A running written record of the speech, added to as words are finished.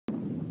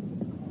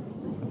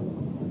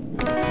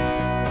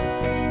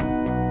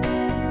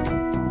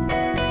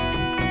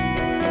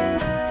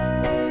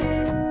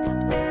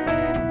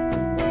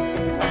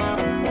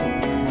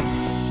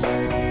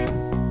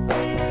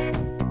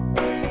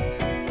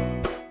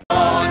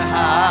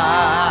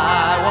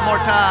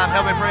time.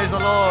 Help me praise the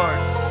Lord.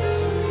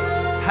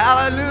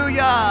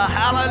 Hallelujah,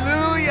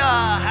 hallelujah,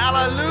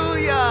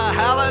 hallelujah,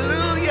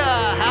 hallelujah,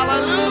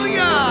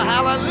 hallelujah,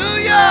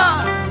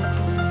 hallelujah.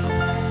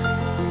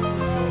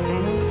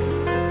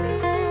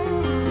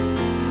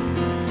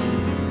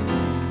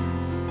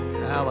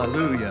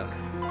 Hallelujah.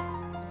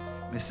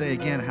 Let me say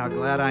again how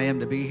glad I am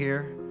to be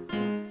here.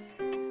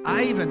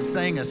 I even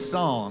sang a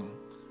song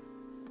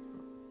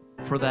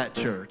for that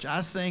church.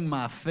 I sang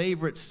my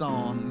favorite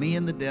song, Me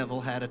and the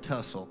Devil Had a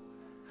Tussle,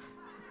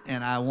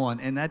 and I won,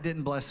 and that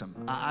didn't bless him.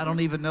 I don't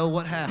even know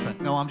what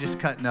happened. No, I'm just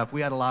cutting up.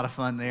 We had a lot of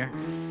fun there.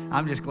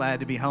 I'm just glad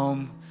to be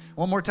home.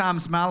 One more time,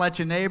 smile at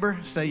your neighbor.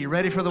 Say, you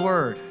ready for the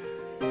word?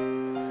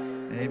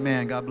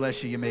 Amen. God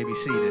bless you. You may be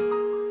seated.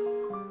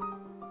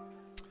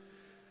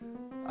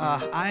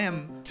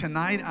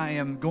 Tonight I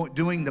am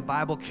doing the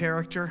Bible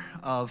character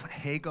of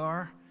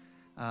Hagar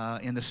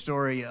in the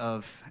story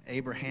of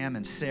Abraham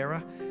and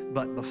Sarah.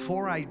 But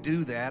before I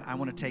do that, I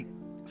want to take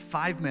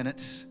 5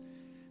 minutes.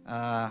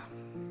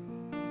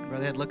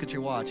 Brother Ed, look at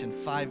your watch. In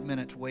 5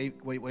 minutes,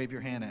 wave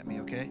your hand at me,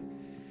 okay?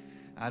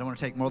 I don't want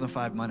to take more than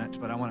 5 minutes,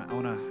 but you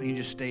can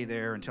just stay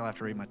there until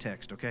after I read my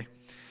text, okay?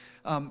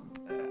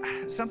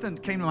 Something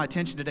came to my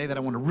attention today that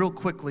I want to real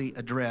quickly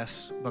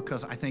address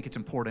because I think it's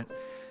important.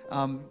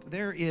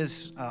 There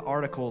is an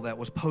article that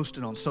was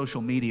posted on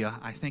social media.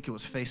 I think it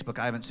was Facebook.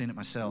 I haven't seen it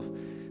myself.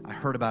 I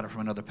heard about it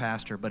from another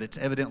pastor, but it's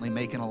evidently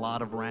making a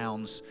lot of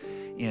rounds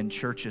in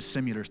churches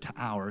similar to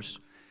ours.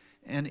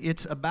 And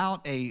it's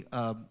about a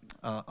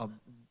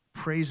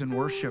praise and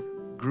worship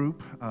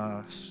group,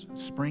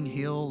 Spring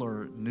Hill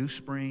or New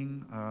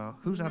Spring.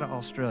 Who's out of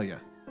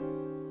Australia?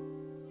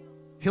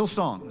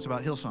 Hillsong. It's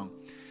about Hillsong.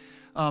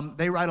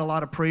 They write a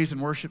lot of praise and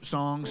worship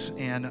songs,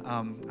 and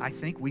I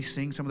think we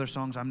sing some of their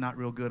songs. I'm not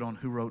real good on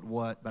who wrote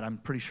what, but I'm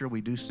pretty sure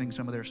we do sing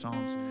some of their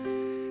songs.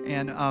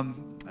 And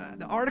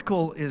the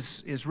article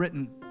is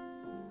written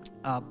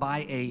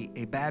by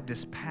a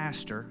Baptist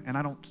pastor, and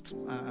I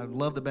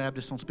love the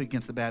Baptists, don't speak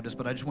against the Baptists,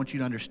 but I just want you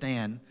to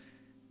understand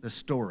the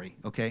story,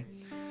 okay?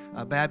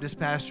 A Baptist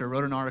pastor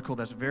wrote an article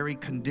that's very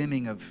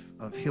condemning of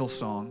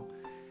Hillsong,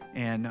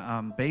 and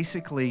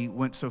basically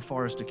went so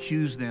far as to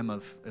accuse them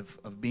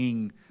of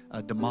being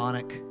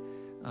demonic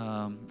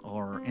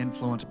or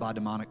influenced by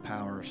demonic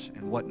powers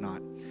and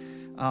whatnot.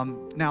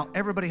 Now,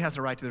 everybody has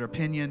a right to their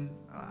opinion.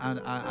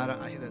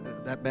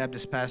 That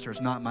Baptist pastor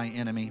is not my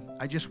enemy.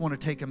 I just want to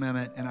take a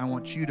minute, and I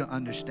want you to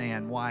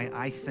understand why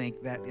I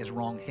think that is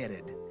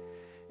wrong-headed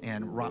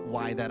and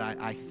why that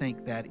I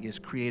think that is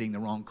creating the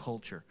wrong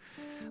culture.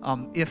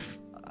 If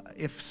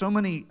so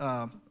many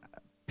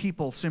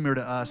people similar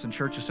to us and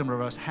churches similar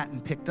to us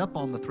hadn't picked up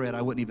on the thread,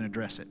 I wouldn't even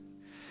address it.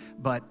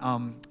 But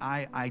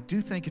I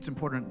do think it's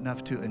important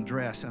enough to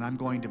address, and I'm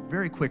going to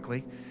very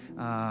quickly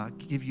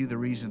give you the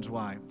reasons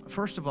why.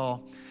 First of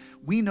all,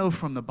 we know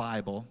from the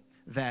Bible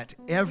that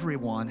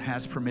everyone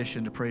has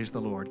permission to praise the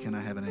Lord. Can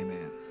I have an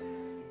amen?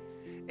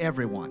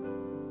 Everyone.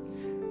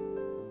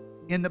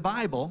 In the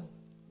Bible,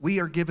 we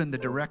are given the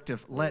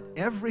directive, let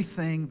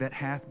everything that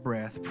hath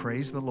breath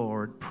praise the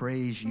Lord,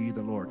 praise ye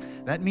the Lord.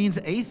 That means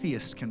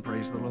atheists can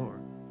praise the Lord.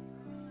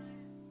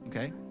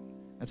 Okay?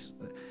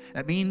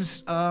 That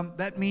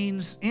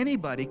means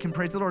anybody can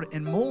praise the Lord.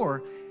 And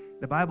more,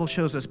 the Bible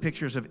shows us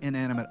pictures of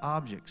inanimate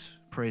objects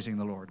praising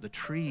the Lord, the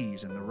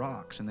trees and the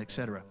rocks and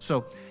etc.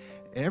 So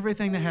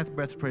everything that hath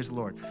breath praise the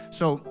Lord.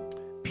 So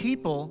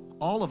people,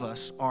 all of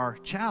us, are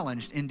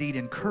challenged, indeed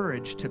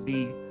encouraged to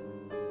be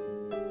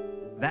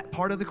that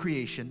part of the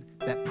creation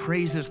that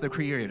praises the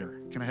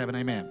Creator. Can I have an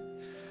amen?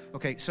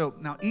 Okay, so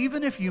now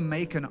even if you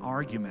make an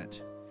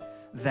argument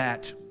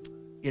that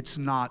it's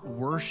not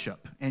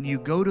worship, and you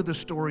go to the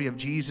story of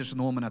Jesus and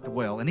the woman at the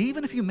well, and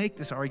even if you make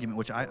this argument,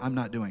 which I'm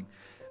not doing,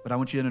 but I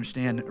want you to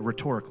understand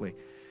rhetorically,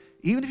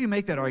 even if you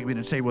make that argument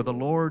and say, well, the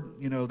Lord,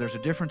 there's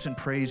a difference in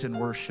praise and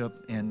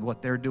worship, and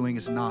what they're doing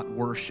is not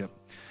worship.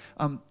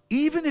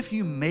 Even if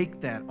you make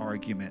that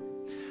argument,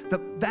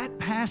 that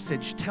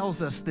passage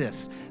tells us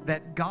this,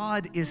 that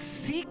God is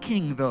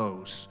seeking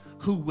those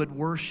who would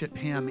worship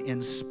Him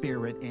in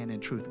spirit and in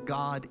truth.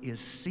 God is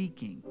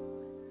seeking.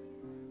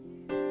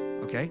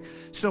 Okay?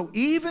 So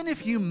even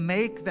if you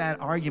make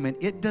that argument,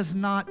 it does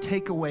not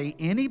take away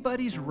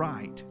anybody's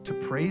right to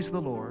praise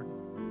the Lord,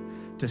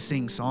 to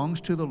sing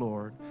songs to the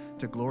Lord,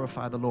 to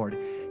glorify the Lord.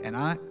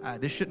 And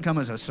this shouldn't come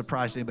as a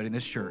surprise to anybody in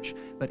this church,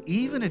 but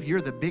even if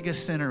you're the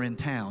biggest sinner in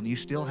town, you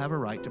still have a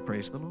right to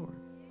praise the Lord.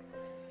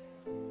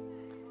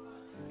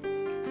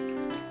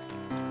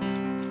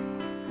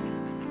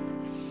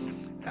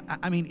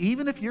 I mean,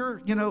 even if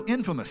you're,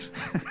 infamous,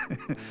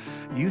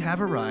 you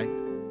have a right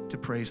to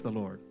praise the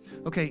Lord.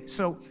 Okay,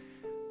 so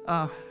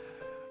the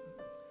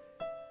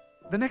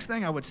next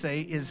thing I would say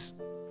is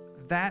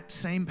that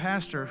same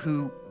pastor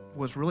who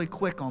was really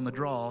quick on the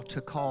draw to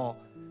call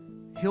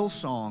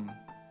Hillsong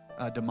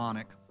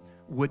demonic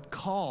would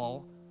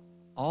call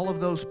all of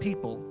those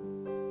people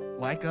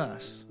like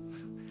us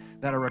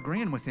that are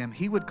agreeing with him,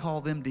 he would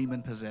call them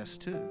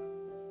demon-possessed too.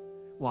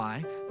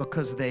 Why?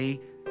 Because they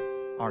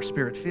are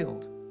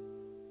spirit-filled.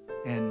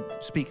 and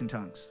speak in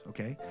tongues,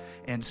 okay?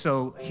 And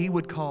so he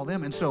would call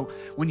them. And so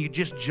when you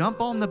just jump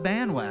on the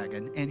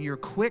bandwagon and you're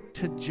quick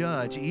to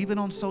judge, even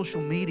on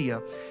social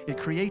media, it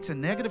creates a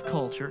negative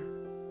culture.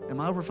 Am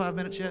I over 5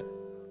 minutes yet?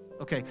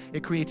 Okay,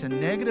 it creates a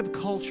negative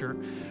culture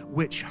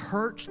which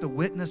hurts the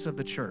witness of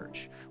the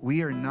church.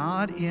 We are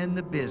not in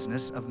the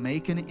business of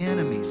making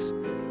enemies.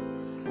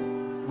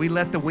 We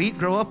let the wheat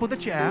grow up with the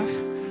chaff.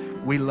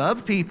 We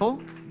love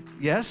people,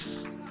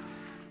 yes.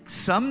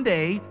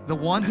 Someday, the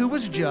one who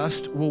was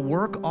just will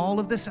work all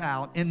of this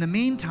out. In the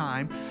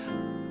meantime,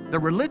 the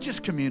religious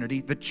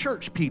community, the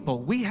church people,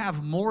 we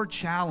have more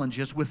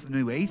challenges with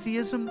new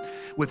atheism,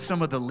 with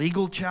some of the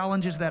legal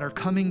challenges that are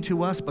coming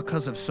to us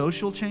because of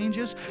social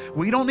changes.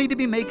 We don't need to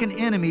be making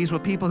enemies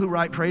with people who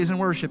write praise and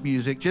worship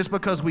music just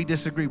because we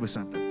disagree with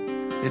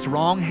something. It's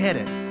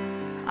wrong-headed.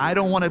 I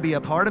don't want to be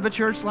a part of a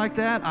church like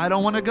that. I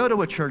don't want to go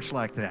to a church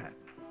like that.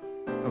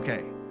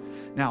 Okay.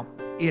 Now,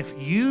 if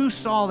you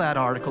saw that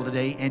article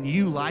today and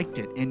you liked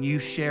it and you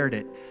shared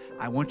it,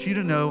 I want you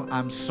to know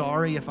I'm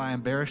sorry if I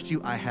embarrassed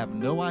you. I have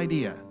no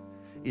idea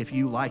if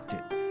you liked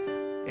it.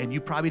 And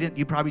you probably didn't.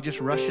 You probably just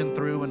rushing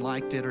through and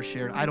liked it or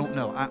shared. I don't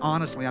know.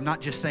 Honestly, I'm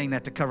not just saying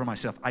that to cover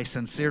myself. I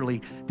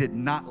sincerely did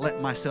not let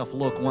myself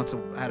look. Once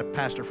I had a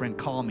pastor friend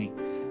call me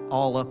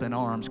all up in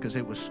arms because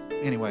it was,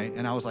 anyway,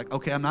 and I was like,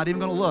 okay, I'm not even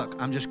going to look.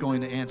 I'm just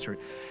going to answer it.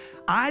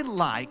 I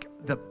like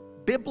the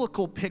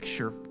biblical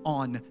picture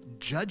on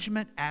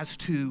judgment as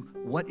to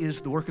what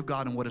is the work of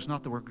God and what is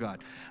not the work of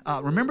God.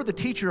 Remember the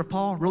teacher of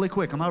Paul, really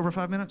quick. Am I over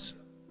 5 minutes?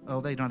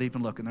 Oh, they're not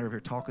even looking. They're over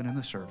here talking in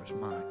the service.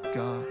 My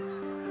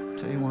God.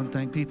 Tell you one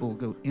thing, people will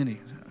go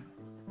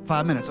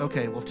 5 minutes.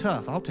 Okay, well,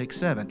 tough. I'll take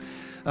 7.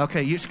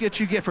 Okay, you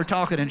get for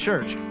talking in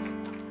church.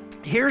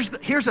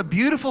 Here's a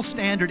beautiful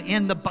standard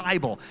in the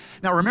Bible.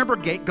 Now remember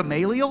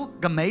Gamaliel?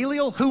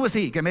 Gamaliel, who was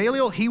he?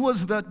 Gamaliel, he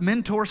was the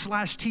mentor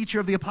 / teacher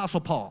of the Apostle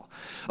Paul.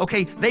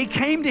 Okay, they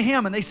came to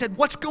him and they said,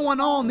 what's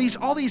going on?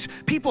 All these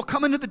people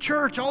coming to the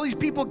church, all these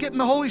people getting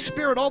the Holy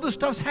Spirit, all this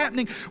stuff's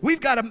happening. We've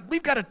got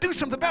to do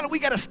something about it. We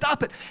got to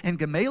stop it. And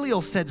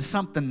Gamaliel said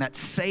something that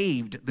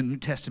saved the New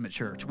Testament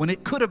church when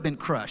it could have been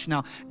crushed.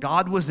 Now,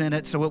 God was in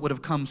it, so it would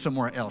have come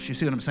somewhere else. You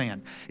see what I'm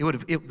saying?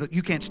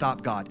 You can't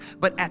stop God,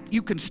 but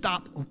you can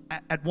stop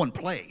at one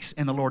place,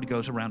 and the Lord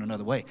goes around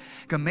another way.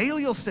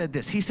 Gamaliel said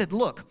this. He said,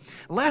 look,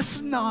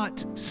 let's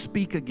not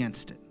speak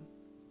against it.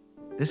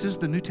 This is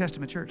the New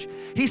Testament church.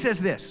 He says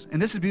this,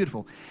 and this is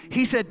beautiful.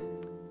 He said,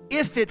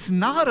 if it's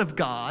not of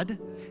God,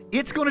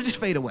 it's going to just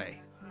fade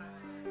away.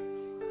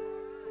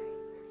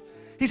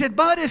 He said,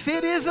 but if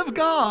it is of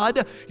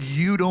God,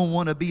 you don't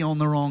want to be on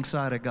the wrong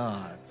side of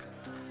God.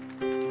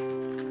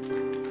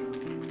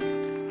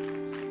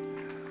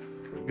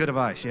 Good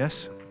advice,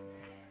 yes?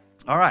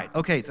 All right,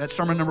 okay, that's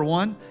sermon number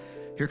 1.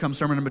 Here comes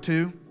sermon number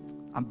 2.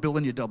 I'm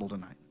billing you double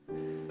tonight.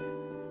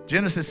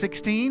 Genesis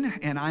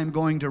 16, and I'm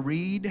going to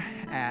read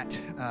at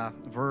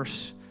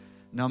verse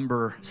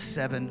number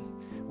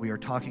 7. We are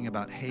talking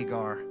about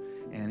Hagar,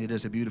 and it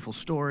is a beautiful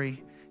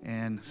story,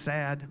 and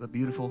sad, but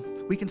beautiful.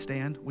 We can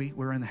stand.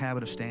 We're in the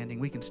habit of standing.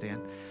 We can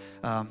stand.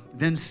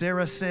 Then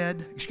Sarah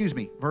said,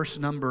 verse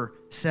number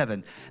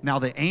 7. Now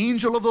the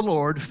angel of the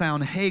Lord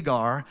found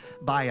Hagar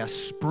by a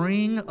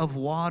spring of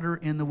water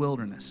in the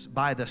wilderness,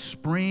 by the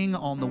spring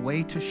on the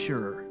way to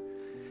Shur.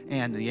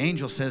 And the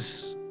angel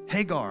says,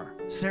 Hagar,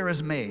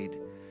 Sarah's maid,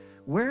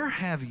 where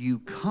have you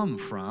come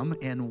from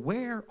and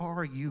where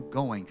are you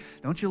going?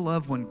 Don't you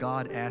love when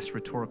God asks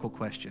rhetorical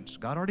questions?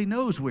 God already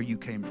knows where you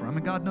came from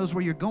and God knows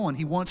where you're going.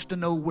 He wants to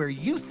know where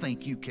you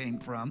think you came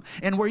from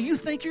and where you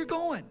think you're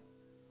going.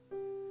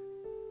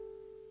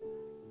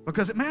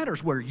 Because it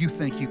matters where you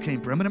think you came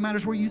from and it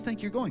matters where you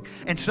think you're going.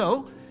 And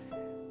so,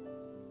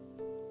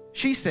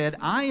 she said,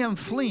 I am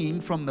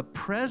fleeing from the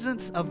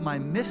presence of my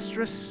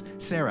mistress,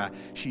 Sarah.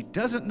 She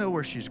doesn't know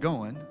where she's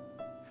going,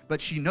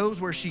 but she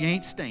knows where she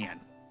ain't staying.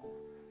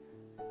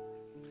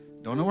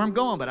 Don't know where I'm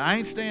going, but I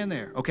ain't staying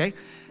there. Okay?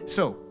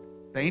 So,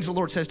 the angel of the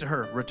Lord says to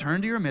her,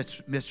 return to your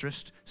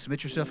mistress,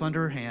 submit yourself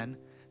under her hand.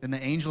 Then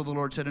the angel of the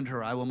Lord said unto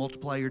her, I will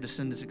multiply your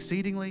descendants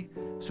exceedingly,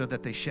 so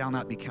that they shall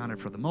not be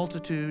counted for the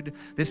multitude.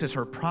 This is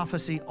her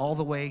prophecy all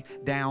the way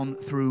down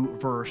through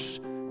verse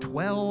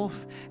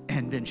 12.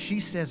 And then she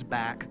says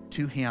back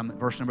to him,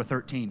 verse number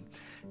 13,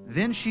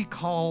 then she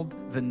called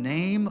the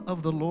name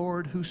of the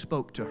Lord who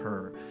spoke to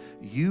her,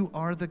 you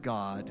are the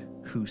God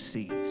who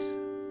sees.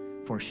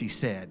 For she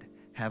said,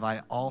 have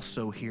I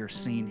also here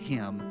seen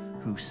him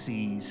who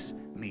sees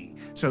me?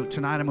 So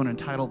tonight I'm going to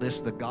entitle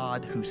this, The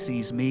God Who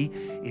Sees Me.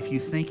 If you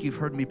think you've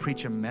heard me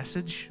preach a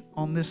message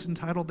on this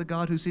entitled, The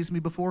God Who Sees Me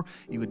before,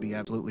 you would be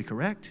absolutely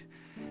correct.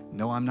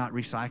 No, I'm not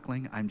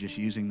recycling. I'm just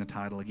using the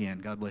title again.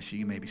 God bless you.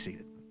 You may be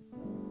seated.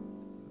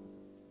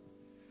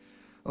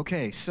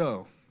 Okay,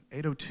 so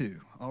 8:02.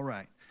 All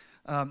right.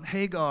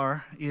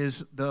 Hagar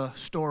is the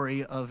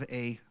story of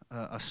a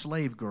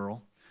slave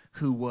girl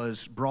who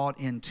was brought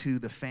into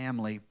the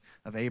family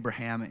of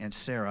Abraham and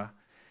Sarah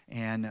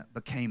and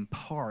became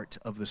part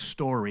of the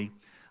story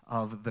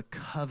of the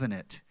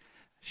covenant.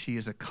 She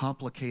is a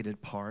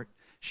complicated part.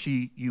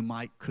 She, you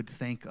could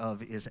think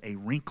of, is a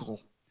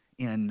wrinkle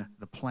in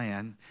the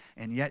plan,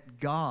 and yet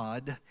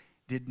God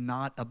did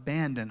not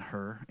abandon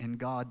her, and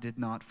God did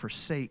not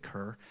forsake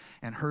her.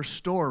 And her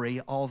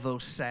story, although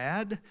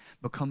sad,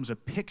 becomes a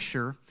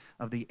picture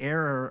of the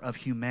error of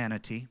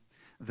humanity,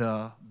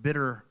 the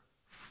bitter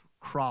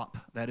crop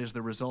that is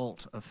the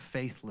result of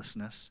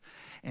faithlessness,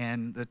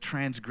 and the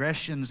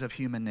transgressions of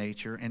human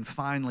nature, and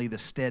finally the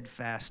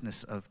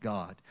steadfastness of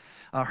God.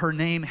 Her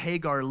name,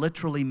 Hagar,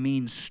 literally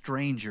means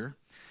stranger.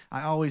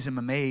 I always am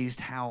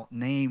amazed how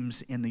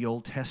names in the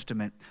Old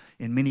Testament,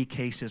 in many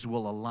cases,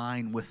 will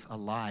align with a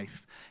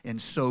life. And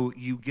so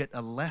you get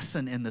a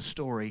lesson in the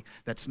story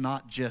that's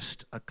not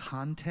just a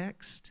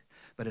context,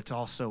 but it's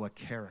also a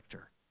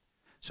character.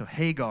 So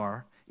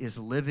Hagar is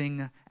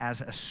living as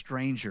a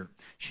stranger.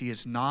 She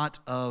is not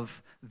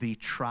of the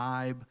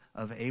tribe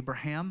of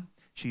Abraham.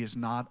 She is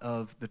not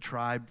of the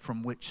tribe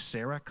from which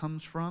Sarah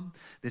comes from.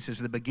 This is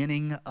the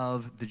beginning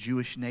of the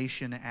Jewish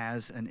nation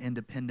as an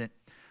independent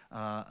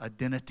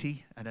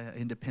identity, an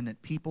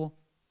independent people.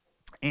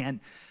 And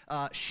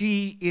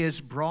she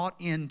is brought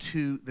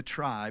into the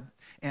tribe,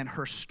 and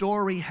her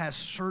story has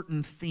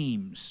certain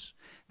themes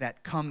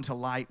that come to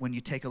light when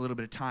you take a little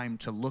bit of time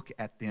to look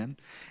at them.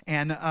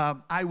 And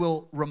I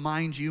will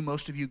remind you,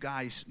 most of you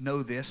guys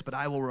know this, but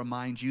I will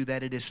remind you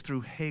that it is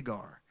through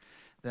Hagar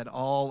that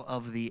all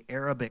of the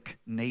Arabic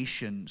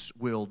nations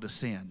will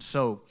descend.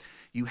 So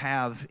you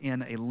have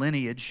in a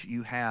lineage,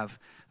 you have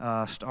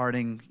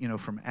starting,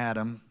 from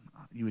Adam,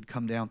 you would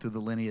come down through the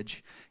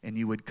lineage, and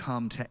you would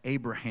come to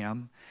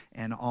Abraham,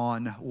 and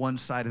on one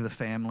side of the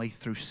family,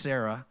 through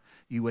Sarah,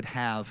 you would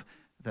have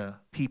the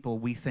people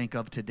we think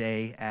of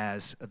today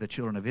as the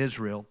children of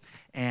Israel,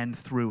 and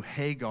through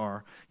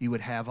Hagar, you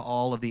would have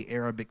all of the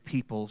Arabic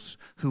peoples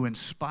who, in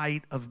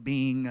spite of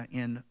being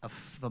in a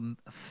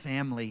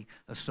family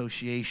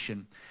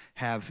association,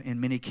 have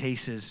in many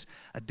cases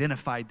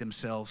identified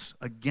themselves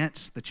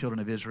against the children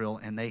of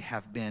Israel, and they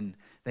have been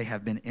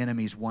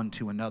enemies one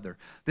to another.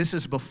 This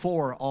is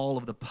before all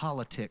of the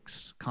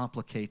politics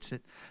complicates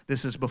it.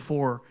 This is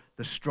before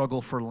the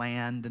struggle for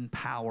land and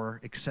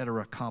power,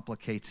 etc.,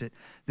 complicates it.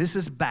 This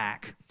is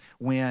back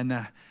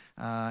when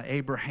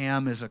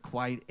Abraham is a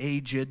quite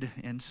aged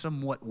and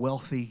somewhat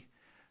wealthy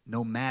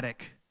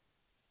nomadic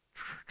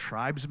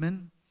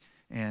tribesman,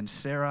 and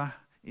Sarah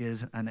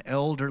is an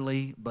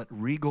elderly but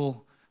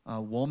regal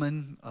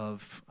woman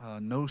of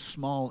no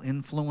small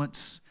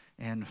influence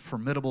and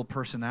formidable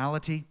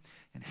personality.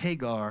 And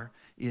Hagar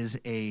is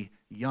a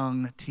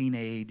young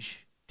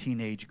teenage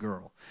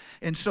girl.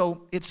 And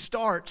so it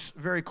starts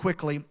very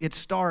quickly. It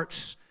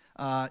starts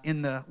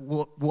in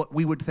what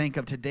we would think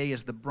of today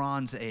as the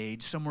Bronze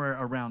Age, somewhere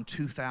around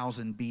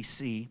 2000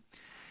 BC.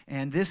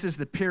 And this is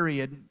the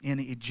period in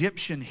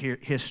Egyptian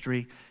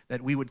history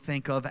that we would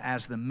think of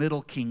as the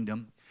Middle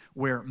Kingdom,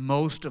 where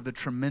most of the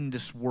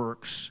tremendous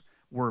works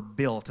were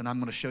built. And I'm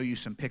going to show you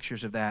some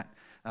pictures of that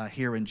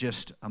here in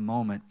just a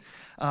moment.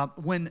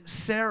 When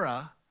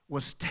Sarah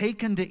was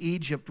taken to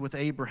Egypt with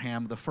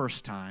Abraham the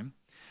first time,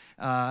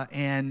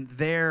 and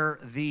there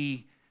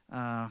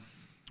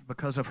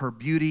because of her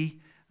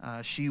beauty,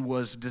 she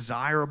was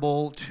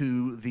desirable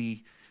to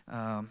the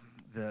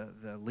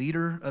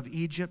leader of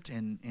Egypt,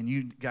 and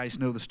you guys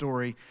know the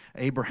story.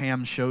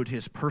 Abraham showed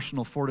his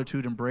personal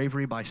fortitude and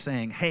bravery by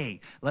saying, "Hey,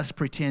 let's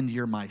pretend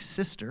you're my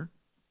sister,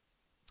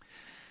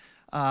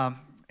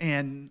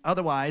 and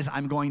otherwise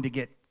I'm going to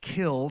get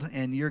killed,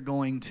 and you're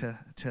going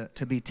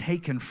to be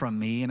taken from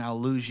me, and I'll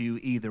lose you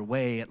either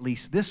way. At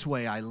least this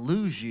way I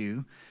lose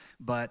you,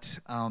 but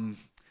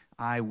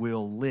I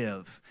will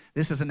live."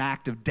 This is an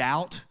act of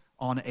doubt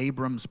on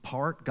Abram's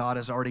part. God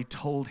has already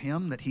told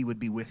him that he would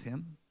be with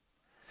him.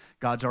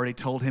 God's already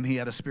told him he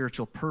had a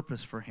spiritual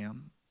purpose for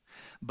him.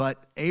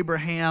 But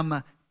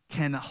Abraham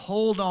can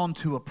hold on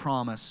to a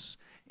promise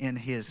in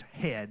his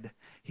head.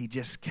 He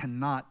just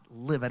cannot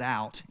live it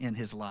out in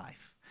his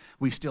life.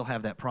 We still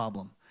have that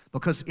problem.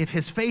 Because if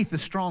his faith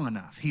is strong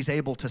enough, he's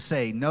able to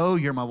say, "No,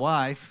 you're my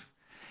wife,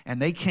 and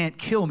they can't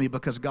kill me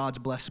because God's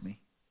blessed me."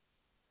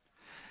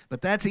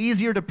 But that's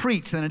easier to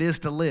preach than it is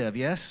to live,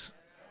 yes?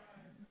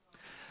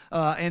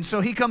 And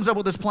so he comes up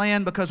with this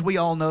plan because we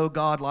all know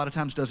God a lot of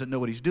times doesn't know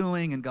what he's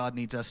doing, and God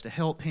needs us to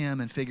help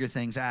him and figure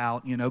things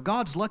out.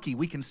 God's lucky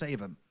we can save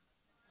him.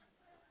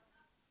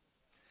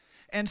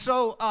 And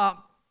so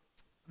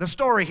the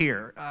story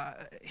here,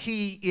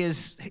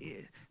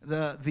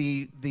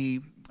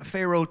 the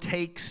Pharaoh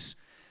takes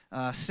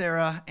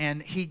Sarah,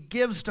 and he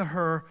gives to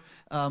her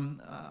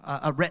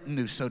a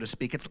retinue, so to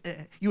speak.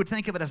 You would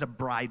think of it as a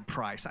bride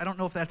price. I don't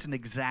know if that's an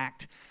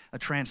exact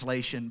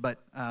translation,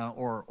 but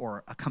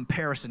or a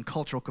comparison,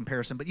 cultural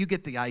comparison, but you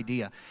get the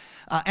idea.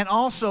 And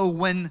also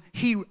when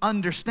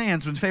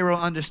Pharaoh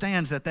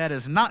understands that that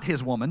is not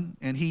his woman,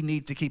 and he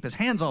needs to keep his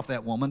hands off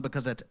that woman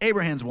because that's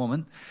Abraham's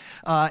woman,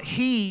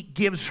 he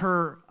gives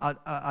her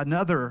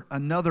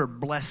another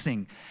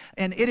blessing.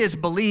 And it is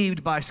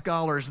believed by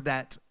scholars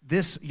that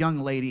this young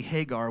lady,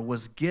 Hagar,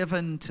 was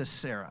given to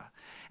Sarah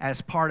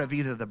as part of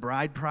either the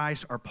bride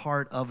price or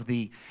part of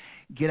the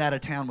get out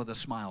of town with a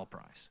smile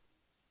price.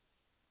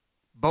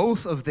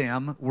 Both of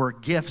them were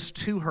gifts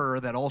to her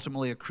that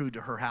ultimately accrued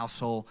to her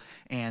household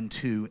and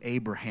to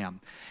Abraham.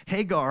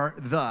 Hagar,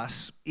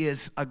 thus,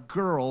 is a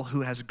girl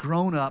who has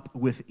grown up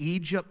with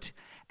Egypt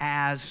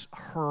as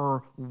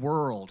her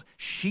world.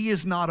 She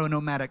is not a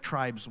nomadic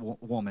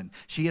tribeswoman.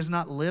 She has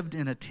not lived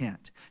in a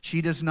tent.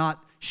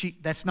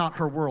 That's not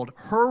her world.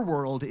 Her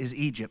world is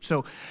Egypt.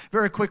 So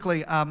very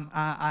quickly,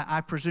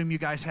 I presume you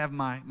guys have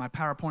my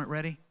PowerPoint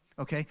ready?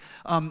 Okay.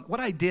 What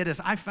I did is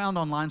I found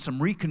online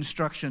some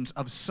reconstructions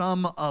of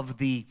some of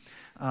the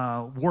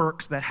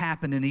works that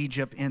happened in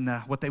Egypt in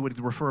what they would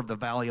refer to the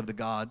Valley of the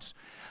Gods.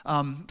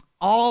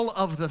 All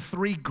of the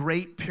three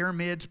great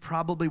pyramids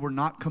probably were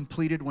not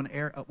completed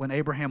when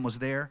Abraham was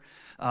there,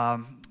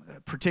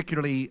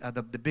 particularly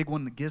the big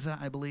one, the Giza,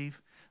 I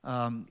believe.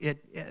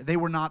 They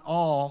were not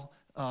all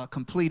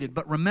completed.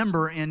 But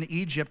remember, in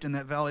Egypt, in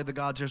that Valley of the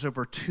Gods, there's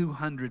over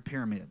 200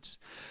 pyramids.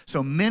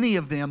 So many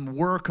of them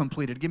were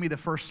completed. Give me the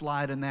first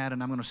slide in that,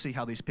 and I'm going to see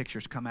how these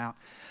pictures come out.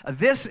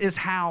 This is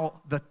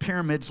how the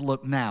pyramids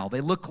look now. They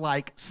look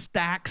like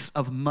stacks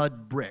of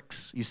mud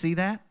bricks. You see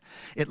that?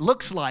 It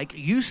looks like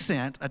you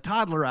sent a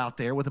toddler out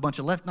there with a bunch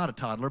of not a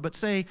toddler, but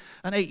say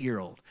an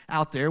 8-year-old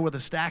out there with a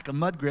stack of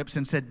mud bricks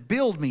and said,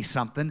 build me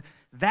something.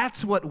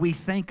 That's what we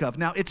think of.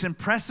 Now, it's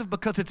impressive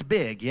because it's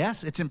big,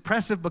 yes? It's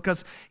impressive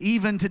because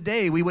even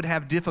today we would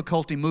have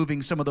difficulty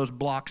moving some of those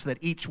blocks that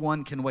each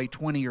one can weigh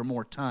 20 or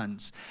more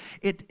tons.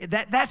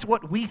 That's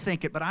what we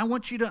think it, but I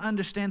want you to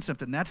understand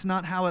something. That's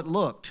not how it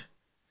looked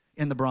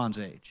in the Bronze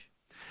Age.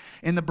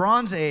 In the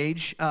Bronze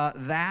Age,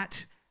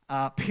 that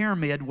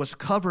pyramid was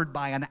covered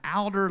by an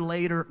outer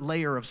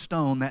layer of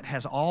stone that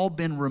has all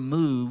been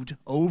removed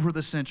over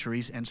the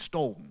centuries and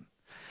stolen.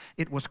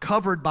 It was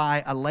covered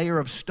by a layer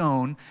of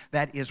stone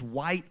that is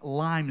white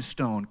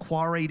limestone,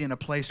 quarried in a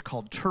place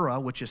called Tura,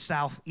 which is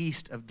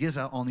southeast of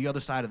Giza on the other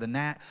side of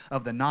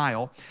the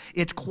Nile.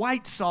 It's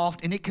quite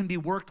soft, and it can be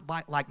worked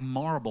like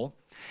marble.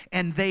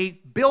 And they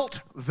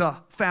built the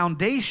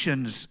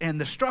foundations and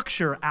the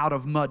structure out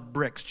of mud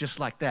bricks just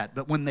like that.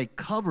 But when they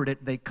covered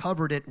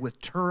it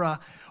with Tura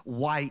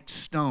white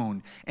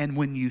stone. And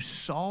when you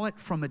saw it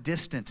from a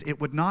distance, it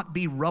would not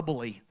be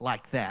rubbly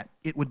like that.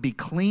 It would be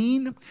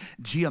clean,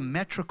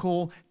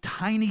 geometrical,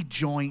 tiny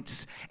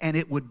joints, and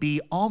it would be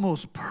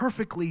almost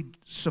perfectly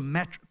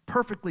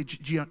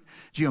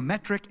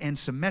geometric and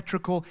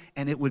symmetrical,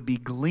 and it would be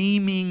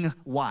gleaming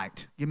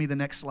white. Give me the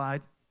next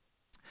slide.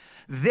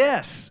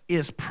 This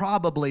is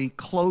probably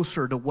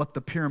closer to what the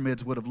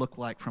pyramids would have looked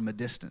like from a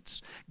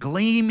distance.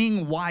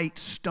 Gleaming white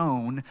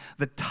stone,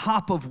 the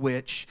top of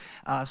which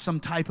some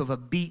type of a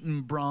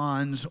beaten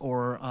bronze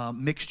or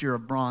mixture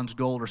of bronze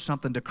gold or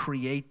something to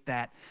create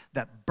that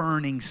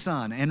burning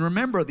sun. And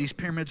remember, these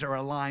pyramids are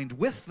aligned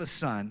with the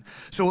sun,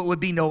 so it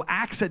would be no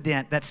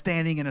accident that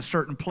standing in a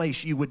certain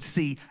place you would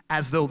see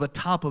as though the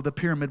top of the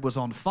pyramid was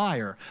on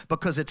fire,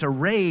 because it's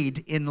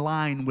arrayed in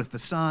line with the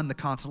sun, the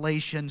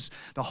constellations,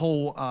 the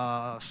whole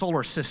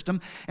solar system,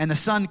 and the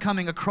sun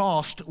coming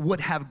across would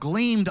have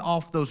gleamed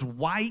off those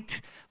white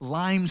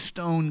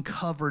limestone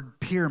covered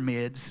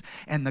pyramids,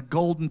 and the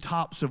golden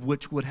tops of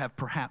which would have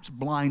perhaps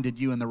blinded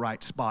you in the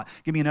right spot.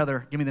 Give me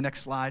the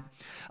next slide.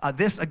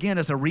 This again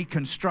is a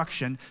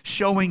reconstruction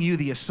showing you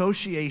the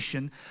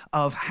association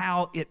of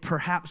how it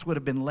perhaps would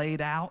have been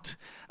laid out.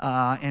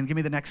 And give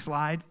me the next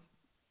slide.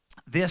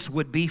 This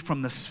would be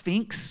from the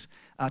Sphinx.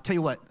 Tell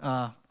you what,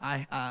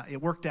 it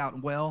worked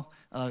out well.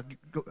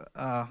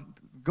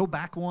 Go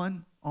back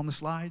one on the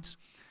slides.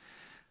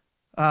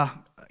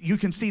 You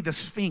can see the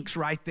Sphinx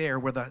right there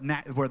where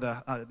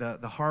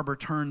the harbor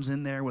turns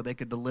in there where they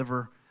could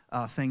deliver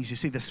things. You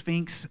see the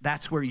Sphinx,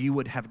 that's where you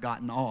would have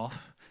gotten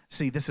off.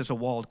 See, this is a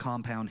walled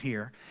compound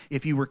here.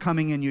 If you were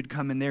coming in, you'd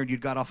come in there and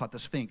you'd got off at the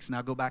Sphinx.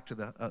 Now go back to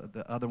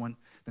the other one,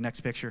 the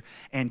next picture.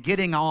 And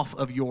getting off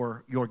of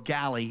your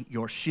galley,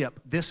 your ship,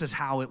 this is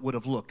how it would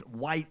have looked.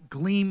 White,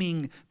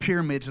 gleaming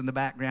pyramids in the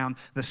background.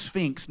 The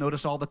Sphinx,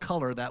 notice all the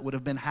color. That would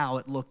have been how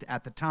it looked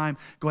at the time.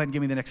 Go ahead and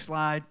give me the next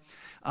slide.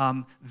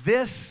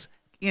 This,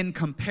 in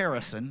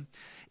comparison,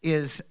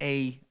 is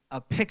a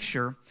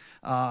picture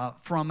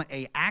from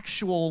an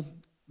actual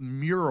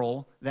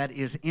mural that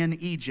is in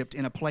Egypt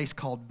in a place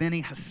called Beni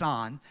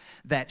Hassan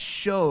that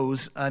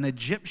shows an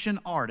Egyptian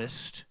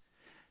artist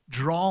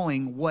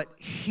drawing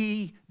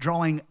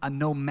a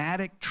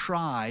nomadic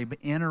tribe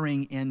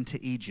entering into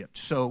Egypt.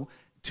 So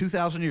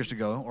 2,000 years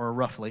ago, or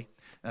roughly,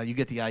 you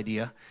get the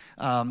idea,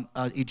 an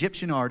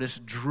Egyptian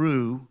artist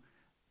drew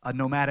a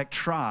nomadic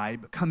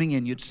tribe coming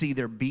in. You'd see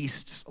their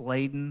beasts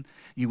laden.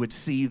 You would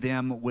see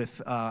them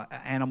with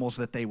animals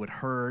that they would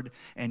herd.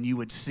 And you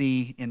would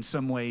see, in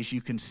some ways,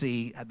 you can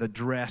see the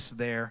dress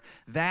there.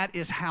 That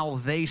is how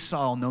they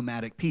saw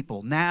nomadic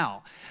people.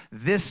 Now,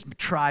 this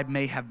tribe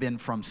may have been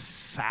from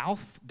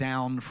south,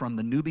 down from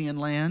the Nubian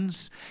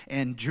lands.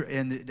 And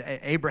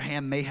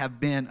Abraham may have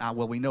been,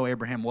 we know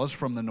Abraham was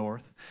from the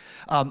north.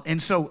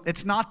 And so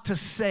it's not to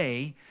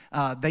say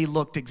they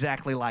looked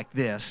exactly like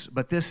this,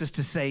 but this is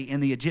to say in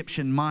the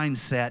Egyptian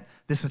mindset,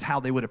 this is how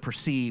they would have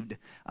perceived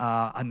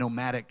a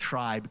nomadic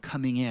tribe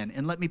coming in.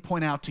 And let me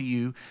point out to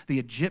you, the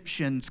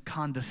Egyptians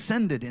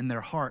condescended in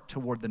their heart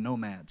toward the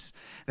nomads.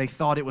 They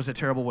thought it was a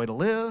terrible way to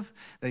live.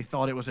 They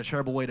thought it was a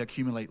terrible way to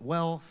accumulate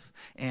wealth.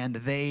 And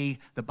the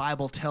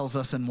Bible tells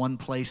us in one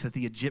place that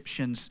the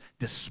Egyptians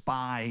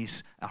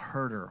despise a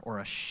herder or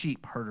a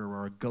sheep herder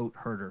or a goat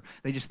herder.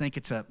 They just think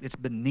it's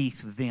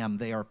beneath them.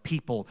 They are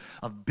people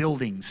of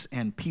buildings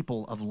and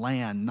people of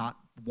land, not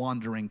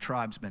wandering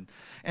tribesmen.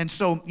 And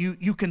so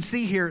you can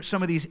see here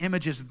some of these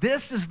images.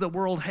 This is the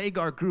world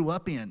Hagar grew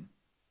up in.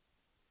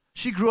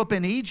 She grew up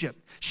in Egypt.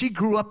 She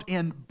grew up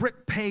in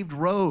brick-paved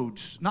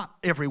roads, not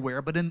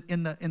everywhere, but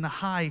in the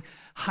high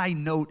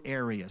note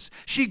areas.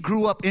 She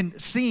grew up in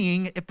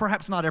seeing,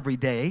 perhaps not every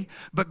day,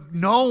 but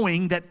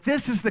knowing that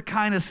this is the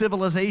kind of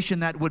civilization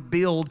that would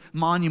build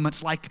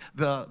monuments like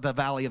the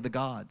Valley of the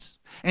Gods.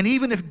 And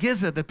even if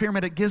Giza, the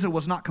pyramid at Giza,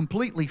 was not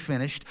completely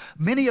finished,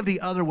 many of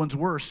the other ones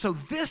were. So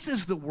this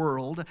is the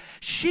world.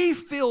 She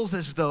feels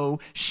as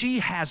though she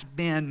has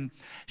been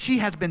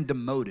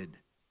demoted.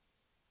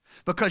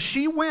 Because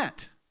she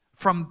went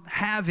from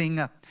having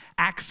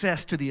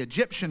access to the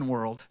Egyptian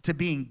world to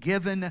being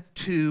given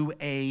to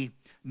a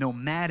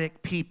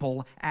nomadic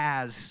people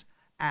as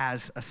a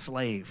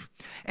slave.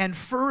 And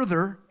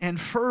further,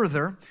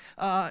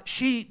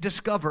 she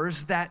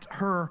discovers that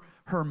her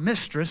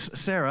mistress,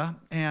 Sarah,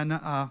 and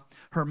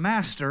her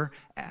master,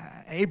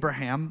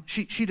 Abraham,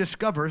 she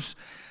discovers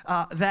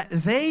that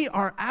they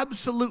are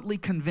absolutely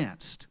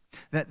convinced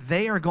that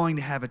they are going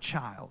to have a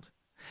child.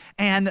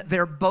 And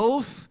they're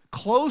both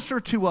closer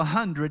to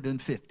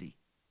 150.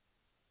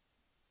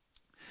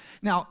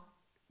 Now,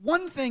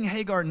 one thing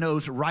Hagar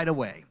knows right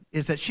away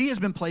is that she has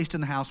been placed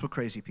in the house with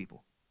crazy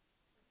people.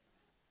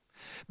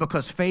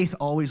 Because faith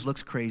always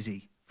looks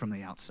crazy from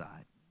the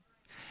outside.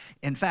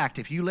 In fact,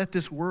 if you let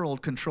this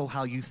world control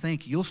how you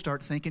think, you'll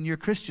start thinking your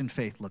Christian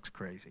faith looks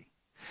crazy.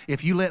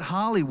 If you let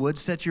Hollywood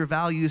set your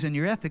values and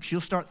your ethics,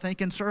 you'll start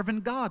thinking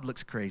serving God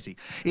looks crazy.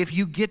 If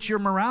you get your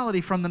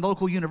morality from the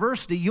local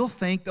university, you'll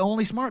think the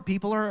only smart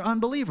people are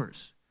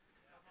unbelievers.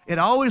 It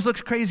always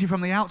looks crazy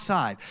from the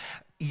outside.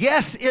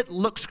 Yes, it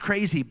looks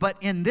crazy, but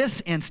in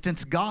this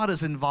instance, God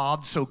is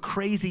involved, so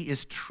crazy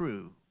is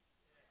true.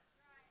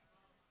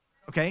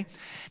 Okay?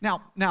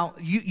 Now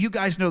you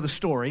guys know the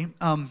story.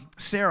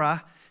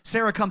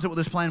 Sarah comes up with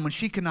this plan when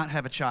she cannot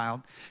have a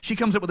child. She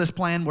comes up with this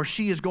plan where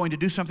she is going to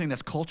do something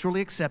that's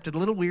culturally accepted, a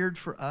little weird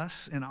for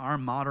us in our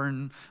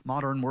modern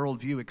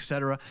worldview,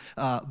 etc.,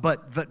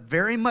 but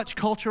very much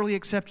culturally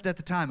accepted at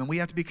the time. And we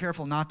have to be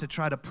careful not to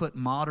try to put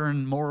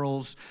modern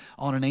morals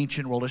on an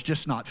ancient world. It's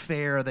just not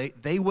fair.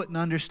 They wouldn't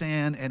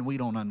understand, and we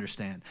don't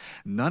understand.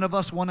 None of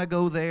us want to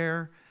go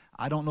there.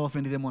 I don't know if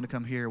any of them want to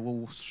come here.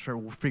 We'll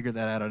figure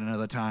that out at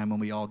another time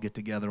when we all get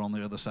together on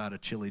the other side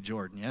of chilly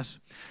Jordan, yes?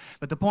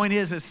 But the point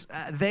is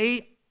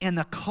they, in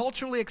the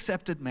culturally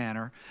accepted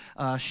manner,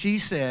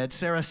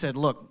 Sarah said,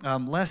 look,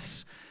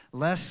 let's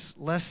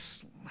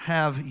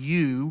have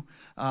you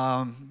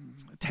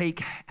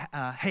take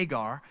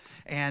Hagar,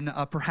 and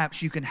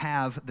perhaps you can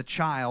have the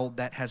child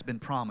that has been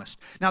promised.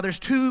 Now, there's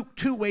two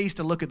ways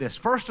to look at this.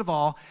 First of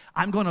all,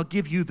 I'm going to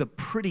give you the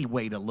pretty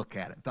way to look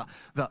at it,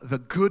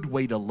 the good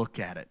way to look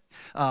at it,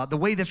 the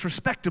way that's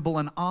respectable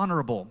and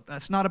honorable.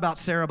 That's not about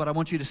Sarah, but I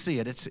want you to see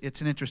it.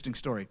 It's an interesting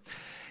story.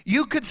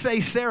 You could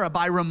say Sarah,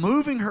 by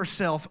removing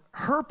herself,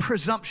 her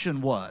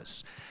presumption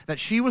was that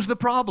she was the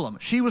problem.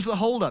 She was the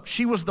holdup.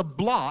 She was the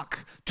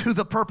block to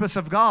the purpose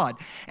of God.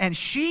 And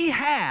she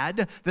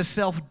had the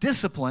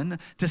self-discipline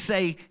to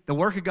say, the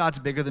work of God's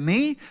bigger than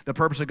me. The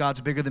purpose of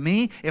God's bigger than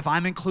me. If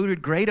I'm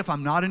included, great. If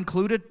I'm not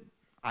included,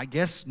 I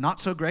guess not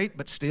so great,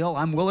 but still,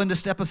 I'm willing to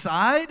step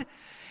aside.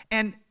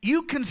 And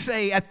you can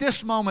say at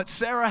this moment,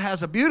 Sarah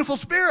has a beautiful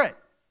spirit.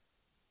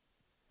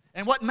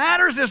 And what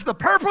matters is the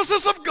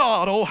purposes of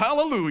God. Oh,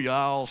 hallelujah.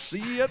 I'll see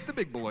you at the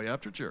big boy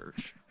after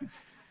church.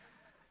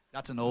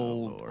 That's an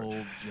old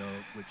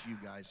joke, which you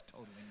guys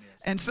totally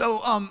missed. And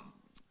so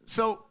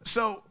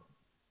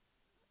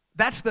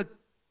that's the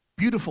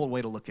beautiful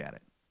way to look at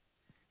it.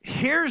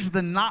 Here's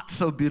the not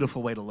so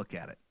beautiful way to look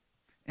at it.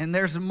 And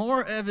there's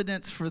more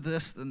evidence for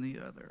this than the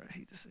other. I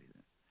hate to say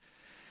that.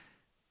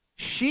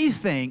 She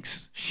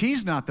thinks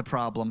she's not the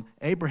problem,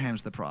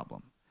 Abraham's the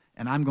problem.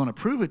 And I'm going to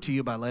prove it to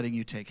you by letting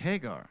you take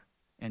Hagar.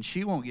 And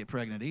she won't get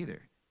pregnant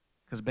either.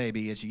 Because,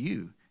 baby, it's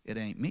you. It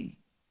ain't me.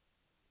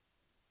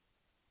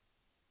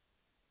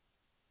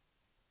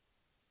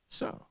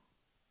 So,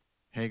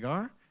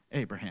 Hagar,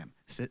 Abraham,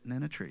 sitting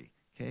in a tree.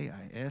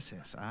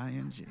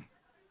 Kissing.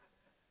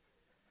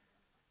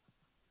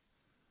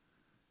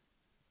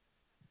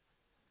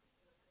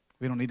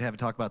 We don't need to have a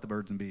talk about the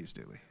birds and bees,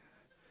 do we?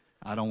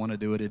 I don't want to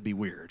do it. It'd be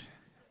weird.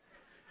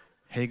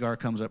 Hagar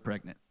comes up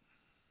pregnant.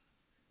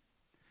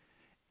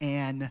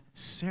 And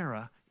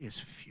Sarah is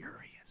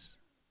furious.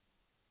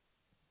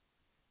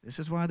 This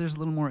is why there's a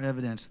little more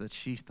evidence that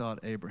she thought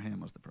Abraham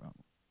was the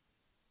problem.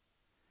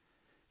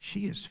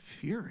 She is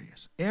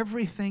furious.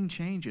 Everything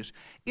changes.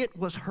 It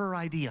was her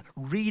idea.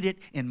 Read it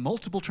in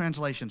multiple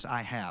translations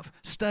I have.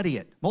 Study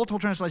it. Multiple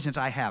translations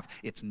I have.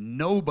 It's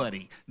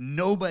nobody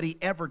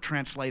ever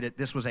translated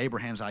this was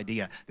Abraham's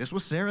idea. This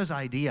was Sarah's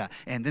idea.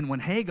 And then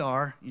when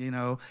Hagar,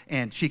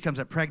 and she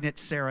comes up pregnant,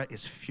 Sarah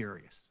is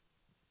furious.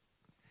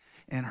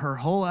 And her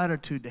whole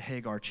attitude to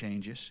Hagar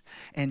changes,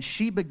 and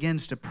she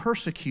begins to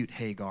persecute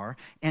Hagar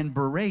and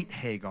berate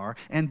Hagar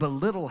and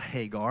belittle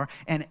Hagar.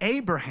 And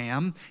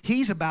Abraham,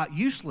 he's about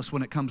useless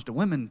when it comes to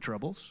women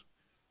troubles.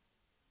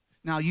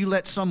 Now, you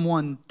let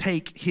someone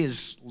take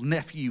his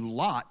nephew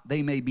Lot,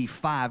 they may be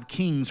 5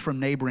 kings from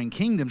neighboring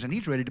kingdoms, and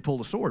he's ready to pull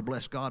the sword.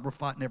 Bless God, we're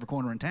fighting every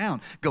corner in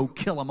town. Go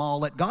kill them all,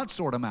 let God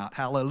sort them out.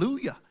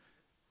 Hallelujah.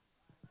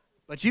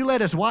 But you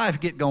let his wife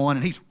get going,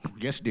 and he's,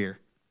 yes, dear.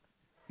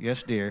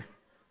 Yes, dear.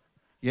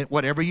 Yet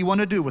whatever you want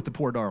to do with the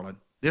poor darling.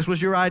 This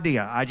was your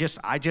idea. I just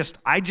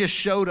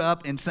showed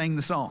up and sang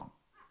the song.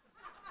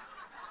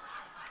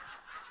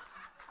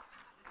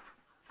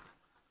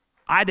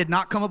 I did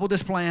not come up with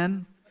this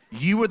plan.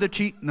 You were the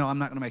chief. No, I'm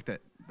not going to make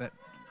that.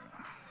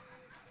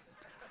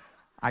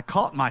 I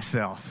caught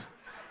myself.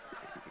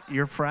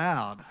 You're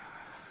proud.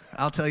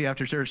 I'll tell you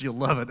after church, you'll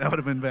love it. That would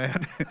have been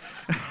bad.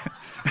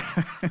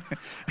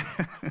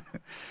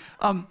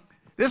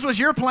 This was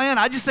your plan.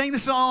 I just sang the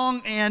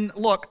song, and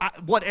look,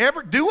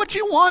 whatever, do what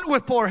you want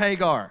with poor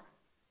Hagar.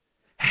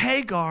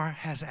 Hagar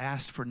has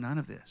asked for none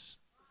of this.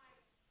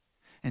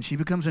 And she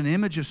becomes an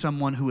image of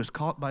someone who is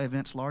caught by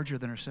events larger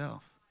than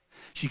herself.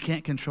 She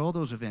can't control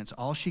those events.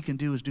 All she can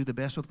do is do the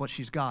best with what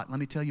she's got. Let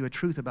me tell you a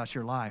truth about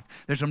your life.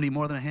 There's going to be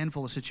more than a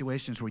handful of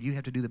situations where you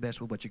have to do the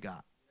best with what you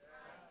got.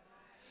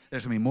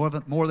 There's going to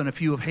be more than a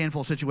few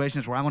handful of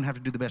situations where I'm going to have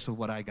to do the best with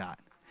what I got.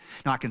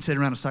 Now, I can sit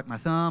around and suck my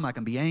thumb. I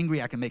can be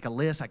angry. I can make a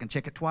list. I can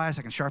check it twice.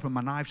 I can sharpen my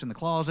knives in the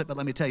closet. But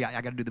let me tell you,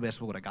 I got to do the best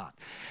with what I got.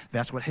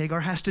 That's what Hagar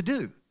has to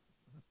do.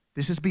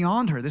 This is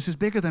beyond her. This is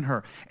bigger than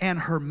her. And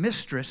her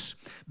mistress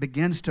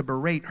begins to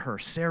berate her.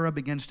 Sarah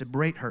begins to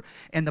berate her.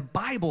 And the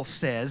Bible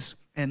says,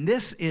 and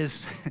this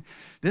is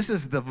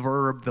the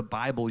verb the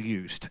Bible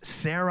used.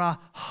 Sarah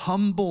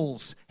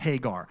humbles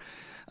Hagar.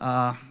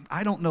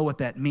 I don't know what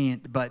that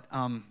meant, but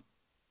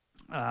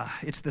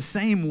it's the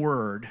same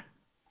word.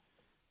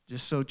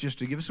 Just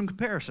to give us some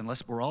comparison,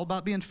 we're all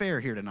about being fair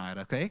here tonight,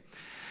 okay?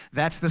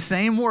 That's the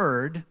same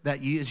word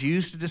that is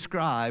used to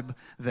describe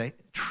the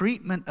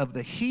treatment of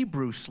the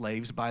Hebrew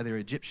slaves by their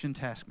Egyptian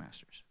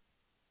taskmasters.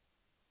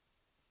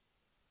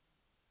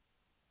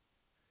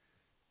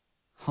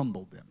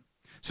 Humbled them.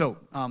 So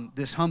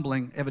this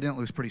humbling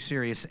evidently was pretty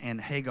serious,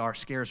 and Hagar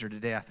scares her to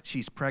death.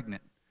 She's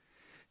pregnant.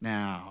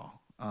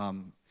 Now,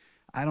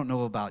 I don't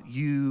know about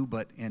you,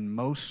 but in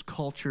most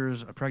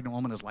cultures, a pregnant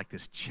woman is like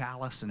this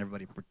chalice, and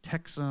everybody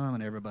protects them,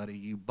 and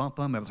you bump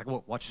them. Everyone's like,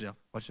 whoa, watch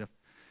yourself.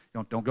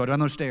 Don't go down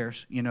those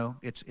stairs.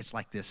 It's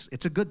like this.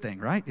 It's a good thing,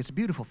 right? It's a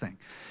beautiful thing.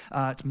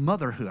 It's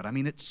motherhood. I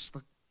mean, it's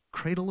the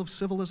cradle of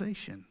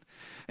civilization.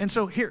 And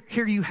so here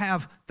you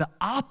have the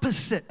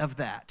opposite of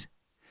that.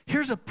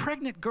 Here's a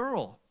pregnant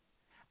girl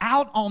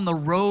out on the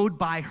road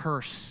by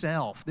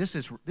herself. This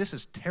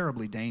is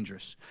terribly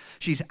dangerous.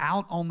 She's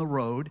out on the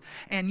road,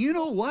 and you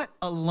know what?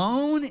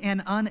 Alone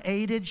and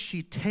unaided,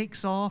 she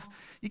takes off.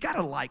 You got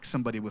to like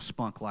somebody with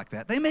spunk like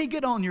that. They may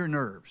get on your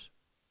nerves,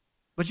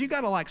 but you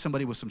got to like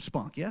somebody with some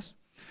spunk, yes?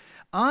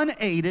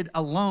 Unaided,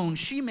 alone,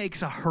 she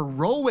makes a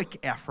heroic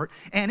effort,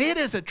 and it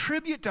is a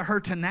tribute to her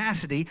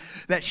tenacity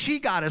that she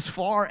got as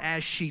far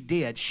as she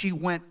did. She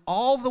went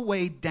all the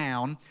way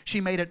down.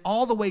 She made it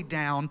all the way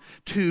down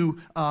to,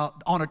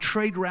 on a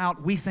trade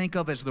route we think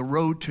of as the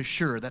road to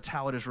Shur. That's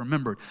how it is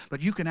remembered.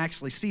 But you can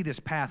actually see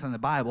this path in the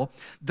Bible.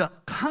 The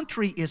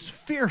country is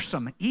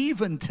fearsome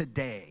even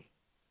today.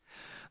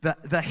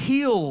 The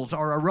hills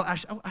are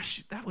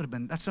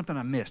that's something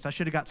I missed. I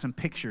should have got some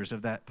pictures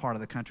of that part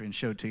of the country and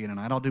showed to you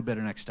tonight. I'll do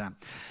better next time.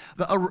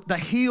 The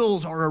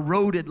hills are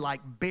eroded like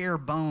bare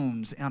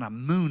bones on a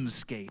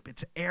moonscape.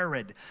 It's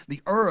arid.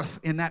 The earth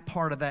in that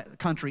part of that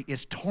country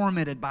is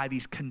tormented by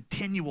these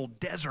continual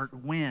desert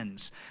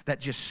winds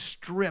that just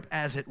strip,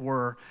 as it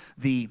were,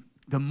 the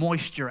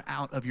moisture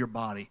out of your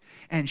body.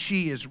 And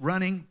she is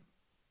running,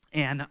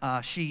 and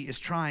she is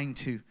trying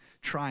to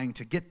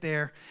get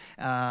there,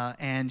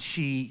 and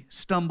she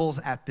stumbles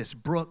at this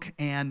brook,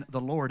 and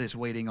the Lord is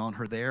waiting on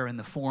her there in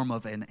the form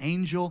of an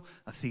angel,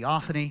 a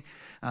theophany.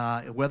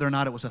 Whether or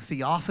not it was a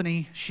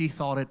theophany, she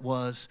thought it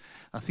was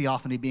a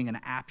theophany, being an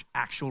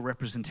actual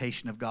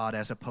representation of God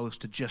as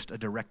opposed to just a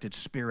directed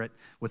spirit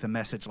with a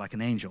message like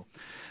an angel.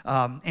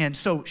 And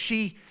so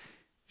she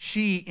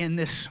in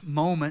this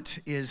moment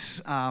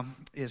is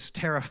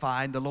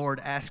terrified. The Lord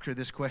asks her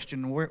this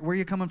question, where are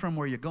you coming from?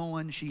 Where are you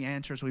going? She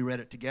answers. We read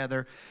it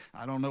together.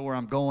 I don't know where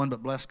I'm going,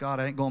 but bless God,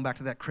 I ain't going back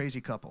to that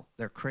crazy couple.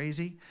 They're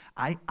crazy.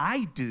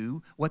 I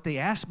do what they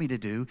asked me to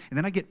do, and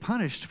then I get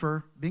punished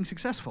for being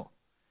successful.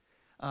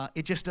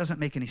 It just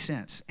doesn't make any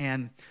sense.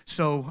 And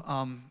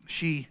so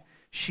she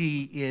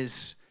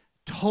is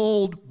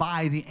told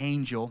by the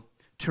angel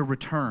to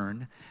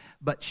return,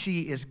 but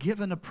she is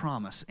given a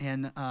promise,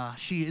 and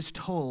she is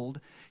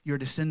told your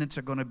descendants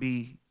are going to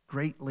be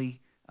greatly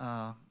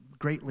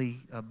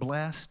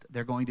blessed.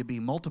 They're going to be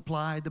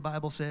multiplied, the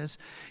Bible says.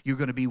 You're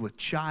going to be with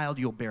child.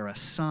 You'll bear a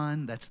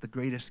son. That's the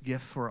greatest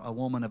gift for a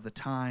woman of the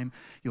time.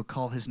 You'll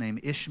call his name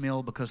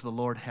Ishmael, because the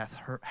Lord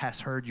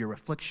has heard your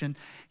affliction.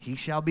 He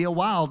shall be a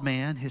wild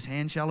man. His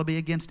hand shall be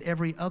against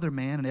every other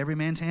man, and every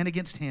man's hand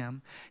against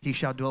him. He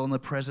shall dwell in the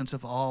presence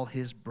of all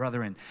his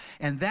brethren.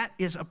 And that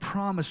is a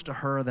promise to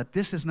her that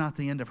this is not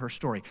the end of her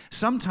story.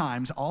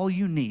 Sometimes all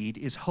you need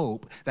is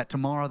hope that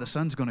tomorrow the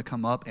sun's going to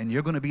come up and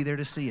you're going to be there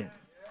to see it.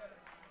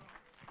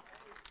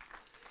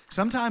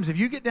 Sometimes if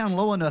you get down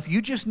low enough,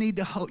 you just need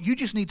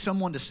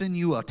someone to send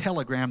you a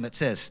telegram that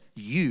says,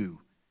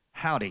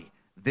 howdy,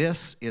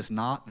 this is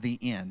not the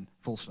end,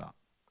 full stop.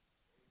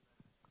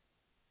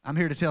 I'm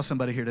here to tell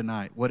somebody here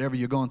tonight, whatever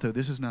you're going through,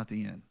 this is not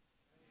the end.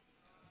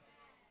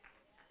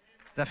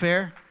 Is that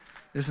fair?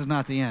 This is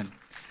not the end.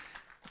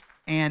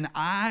 And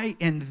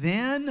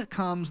then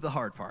comes the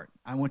hard part.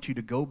 I want you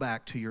to go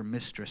back to your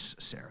mistress,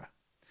 Sarah.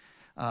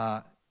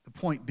 The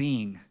point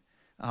being,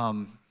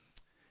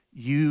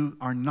 you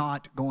are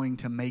not going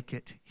to make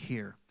it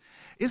here.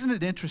 Isn't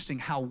it interesting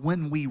how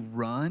when we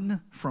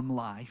run from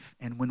life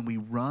and when we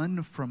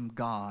run from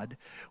God,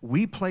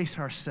 we place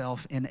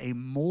ourselves in a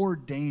more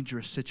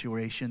dangerous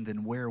situation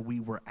than where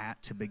we were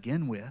at to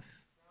begin with,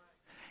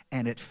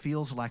 and it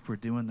feels like we're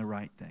doing the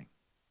right thing.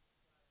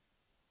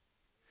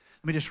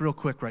 Let me just real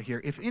quick right here.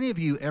 If any of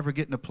you ever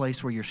get in a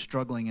place where you're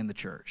struggling in the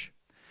church,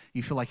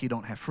 you feel like you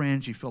don't have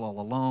friends, you feel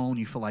all alone,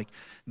 you feel like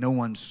no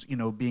one's,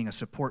 being a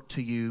support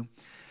to you,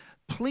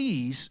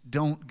 please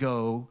don't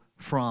go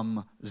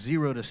from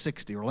 0 to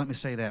 60, or let me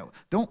say that.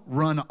 Don't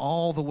run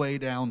all the way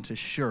down to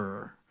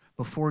sure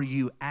before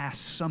you ask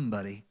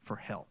somebody for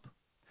help.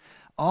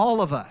 All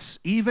of us,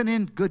 even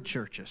in good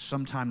churches,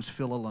 sometimes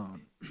feel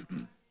alone.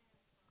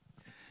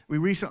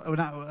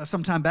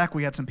 Some time back,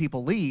 we had some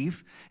people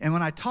leave, and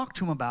when I talked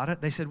to them about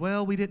it, they said,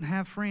 well, we didn't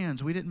have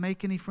friends. We didn't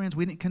make any friends.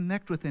 We didn't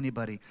connect with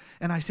anybody.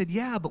 And I said,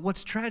 yeah, but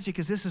what's tragic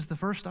is this is the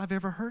first I've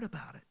ever heard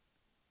about it.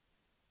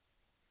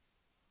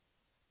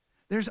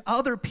 There's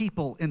other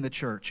people in the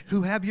church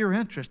who have your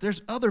interest.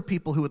 There's other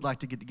people who would like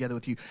to get together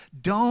with you.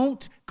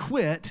 Don't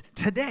quit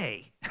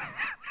today.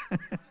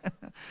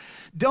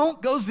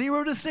 Don't go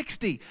 0 to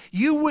 60.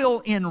 You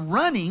will, in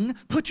running,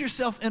 put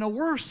yourself in a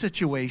worse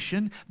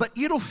situation, but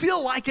it'll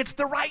feel like it's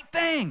the right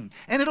thing.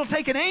 And it'll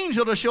take an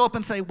angel to show up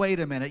and say, wait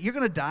a minute, you're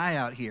going to die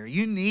out here.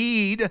 You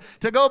need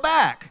to go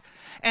back.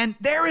 And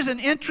there is an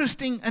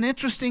interesting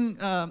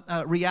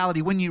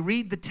reality when you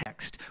read the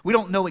text. We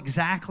don't know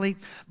exactly,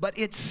 but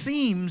it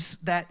seems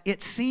that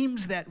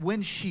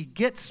when she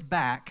gets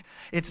back,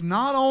 it's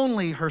not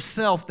only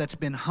herself that's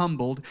been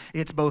humbled,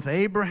 it's both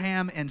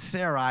Abraham and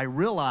Sarai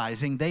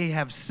realizing they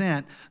have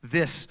sent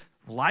this,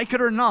 like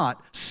it or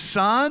not,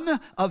 son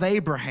of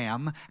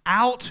Abraham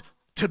out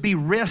to be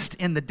risked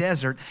in the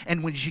desert.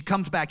 And when she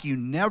comes back, you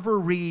never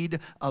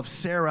read of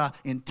Sarah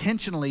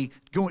intentionally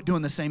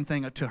doing the same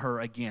thing to her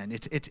again.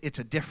 It's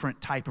a different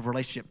type of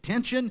relationship.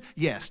 Tension,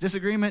 yes.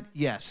 Disagreement,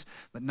 yes.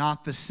 But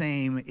not the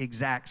same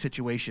exact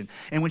situation.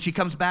 And when she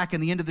comes back in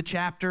the end of the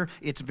chapter,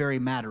 it's very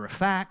matter of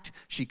fact.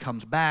 She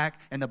comes back,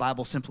 and the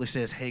Bible simply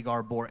says,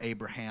 Hagar bore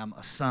Abraham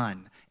a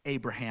son.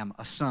 Abraham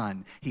a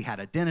son. He had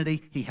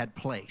identity. He had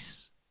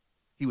place.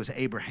 He was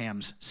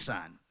Abraham's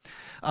son.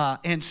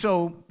 And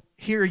so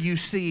here you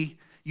see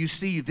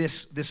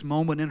this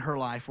moment in her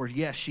life where,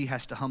 yes, she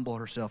has to humble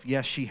herself.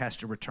 Yes, she has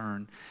to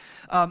return.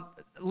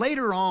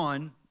 Later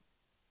on,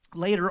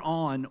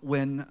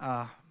 when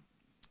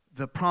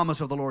the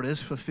promise of the Lord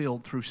is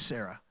fulfilled through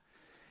Sarah,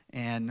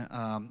 and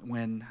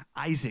when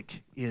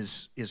Isaac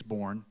is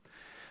born,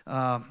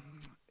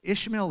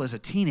 Ishmael is a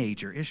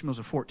teenager. Ishmael's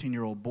a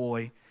 14-year-old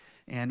boy,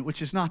 and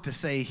which is not to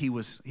say he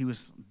was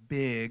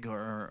big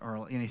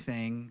or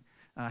anything.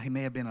 He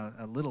may have been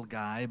a little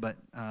guy, but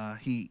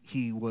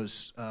he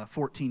was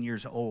 14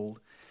 years old.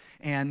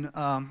 And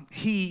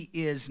he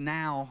is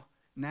now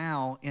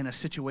in a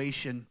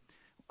situation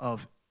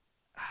of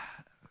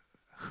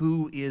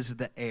who is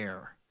the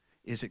heir?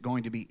 Is it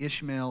going to be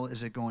Ishmael?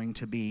 Is it going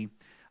to be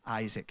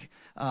Isaac?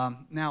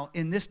 Now,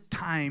 in this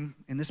time,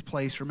 in this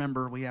place,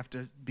 remember, we have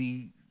to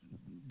be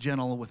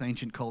gentle with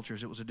ancient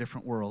cultures. It was a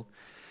different world.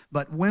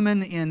 But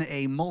women in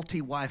a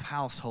multi-wife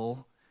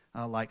household,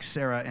 like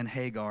Sarah and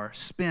Hagar,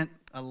 spent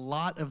a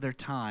lot of their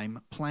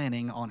time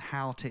planning on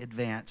how to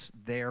advance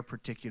their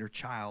particular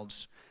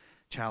child's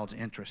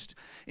interest.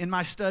 In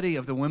my study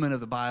of the women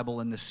of the Bible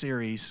in this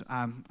series,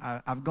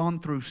 I've gone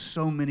through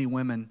so many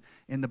women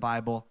in the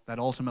Bible that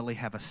ultimately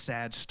have a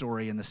sad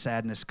story, and the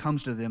sadness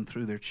comes to them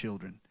through their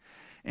children.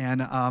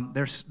 And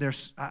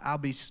I'll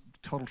be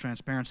total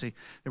transparency.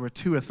 There were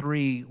 2 or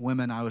 3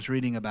 women I was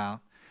reading about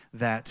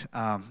that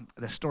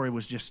the story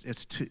was just,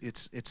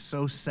 it's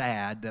so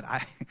sad that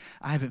I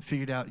haven't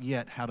figured out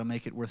yet how to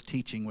make it worth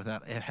teaching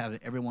without having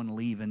everyone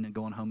leaving and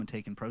going home and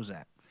taking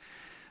Prozac.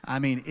 I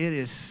mean, it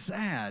is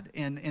sad.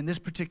 And in this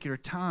particular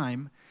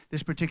time,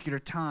 this particular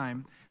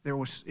time, it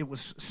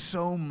was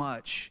so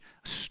much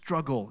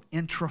struggle,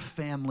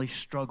 intra-family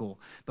struggle,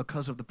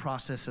 because of the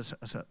processes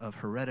of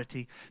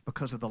heredity,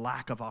 because of the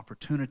lack of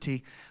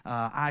opportunity.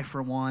 I,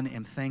 for one,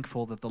 am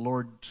thankful that the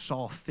Lord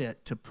saw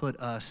fit to put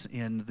us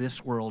in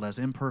this world, as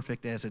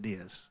imperfect as it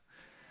is.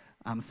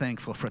 I'm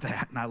thankful for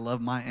that, and I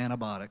love my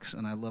antibiotics,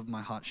 and I love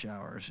my hot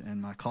showers,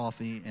 and my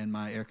coffee, and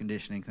my air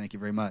conditioning. Thank you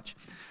very much.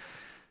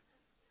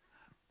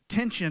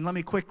 Tension, let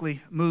me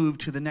quickly move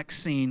to the next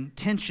scene.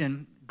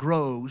 Tension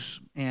grows,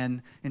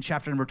 and in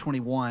chapter number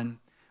 21,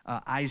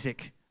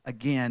 Isaac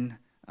again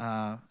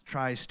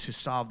tries to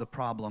solve the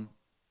problem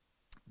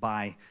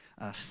by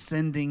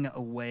sending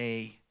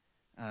away,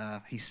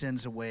 he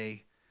sends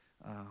away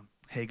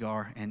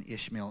Hagar and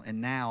Ishmael, and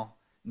now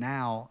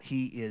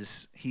he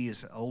is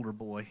an older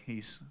boy.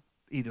 He's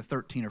either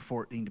 13 or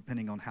 14,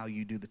 depending on how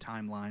you do the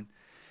timeline,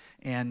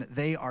 and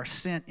they are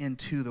sent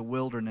into the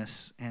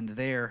wilderness, and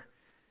there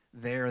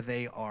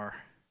they are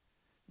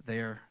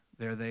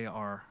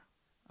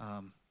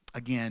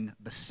again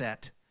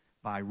beset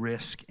by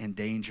risk and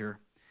danger,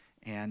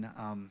 and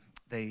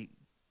they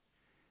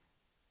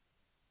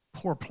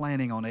poor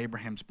planning on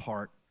Abraham's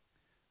part.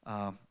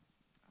 I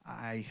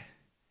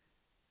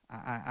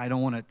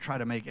don't want to try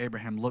to make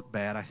Abraham look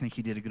bad. I think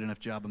he did a good enough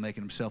job of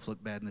making himself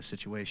look bad in this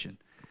situation.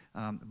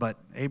 But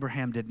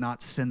Abraham did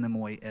not send them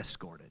away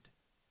escorted.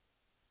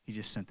 He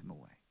just sent them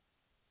away.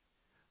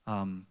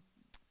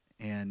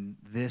 And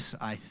this,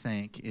 I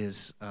think,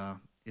 is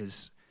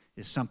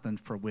something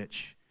for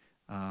which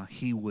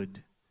he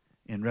would,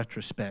 in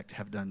retrospect,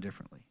 have done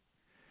differently.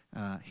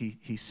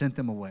 He sent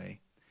them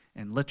away,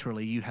 and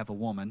literally, you have a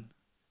woman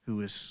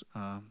who is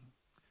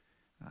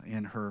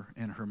in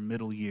her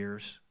middle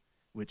years,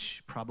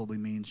 which probably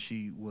means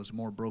she was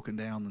more broken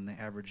down than the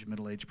average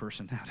middle-aged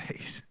person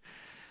nowadays.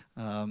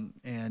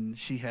 And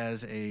she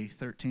has a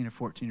 13 or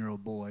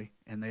 14-year-old boy,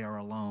 and they are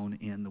alone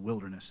in the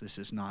wilderness. This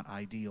is not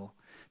ideal.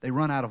 They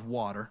run out of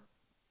water,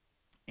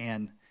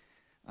 and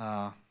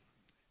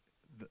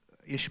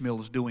Ishmael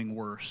is doing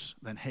worse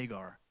than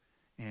Hagar,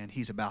 and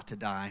he's about to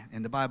die.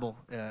 And the Bible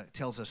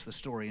tells us the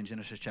story in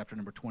Genesis chapter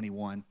number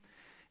 21.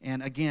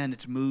 And again,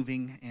 it's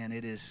moving, and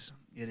it is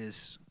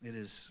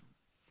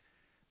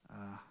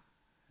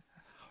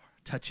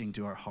touching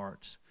to our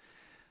hearts.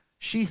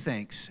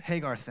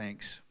 Hagar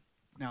thinks,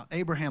 now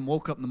Abraham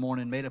woke up in the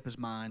morning, made up his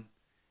mind,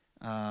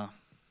 and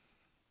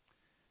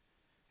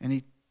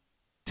he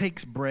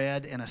takes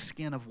bread and a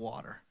skin of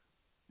water,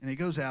 and he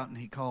goes out and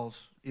he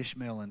calls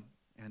Ishmael and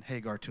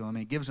Hagar to him, and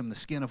he gives them the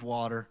skin of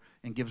water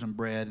and gives them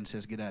bread and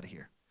says, get out of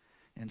here.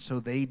 And so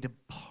they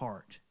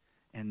depart,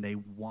 and they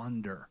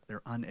wander.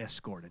 They're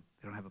unescorted.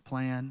 They don't have a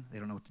plan. They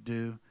don't know what to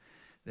do.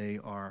 They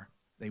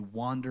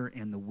wander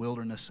in the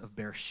wilderness of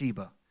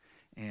Beersheba.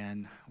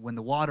 And when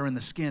the water in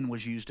the skin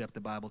was used up,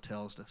 the Bible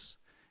tells us,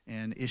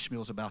 and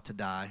Ishmael's about to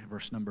die,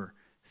 verse number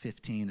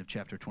 15 of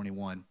chapter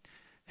 21,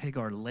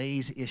 Hagar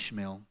lays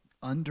Ishmael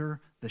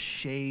under the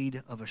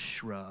shade of a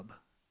shrub,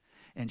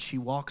 and she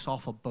walks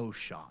off a bow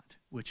shot,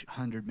 which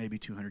 100, maybe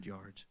 200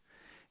 yards.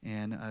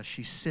 And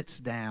she sits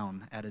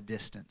down at a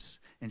distance,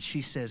 and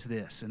she says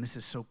this, and this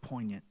is so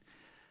poignant,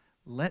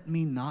 let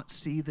me not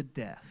see the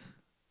death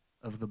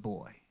of the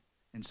boy.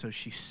 And so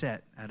she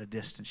sat at a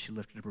distance, she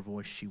lifted up her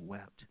voice, she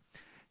wept.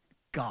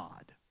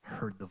 God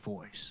heard the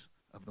voice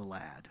of the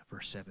lad,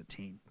 verse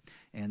 17.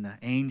 And the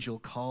angel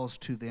calls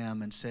to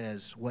them and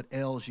says, what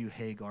ails you,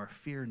 Hagar?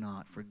 Fear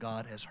not, for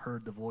God has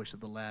heard the voice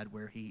of the lad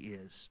where he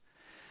is.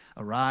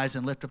 Arise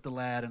and lift up the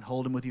lad and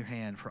hold him with your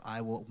hand, for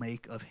I will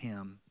make of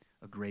him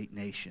a great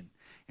nation.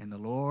 And the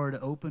Lord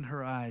opened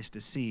her eyes to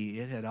see.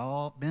 It had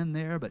all been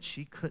there, but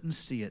she couldn't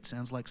see it.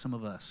 Sounds like some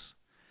of us.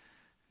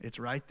 It's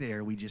right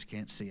there. We just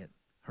can't see it.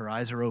 Her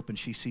eyes are open.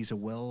 She sees a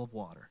well of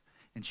water,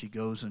 and she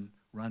goes and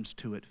runs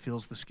to it,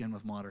 fills the skin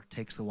with water,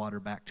 takes the water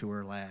back to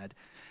her lad,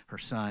 her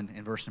son.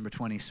 In verse number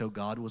 20, so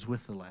God was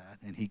with the lad,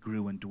 and he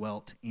grew and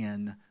dwelt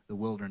in the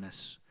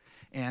wilderness.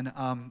 And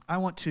I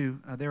want to,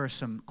 there are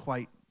some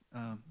quite,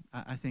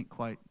 I think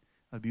quite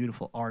a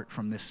beautiful art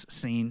from this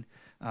scene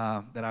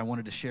that I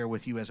wanted to share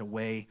with you as a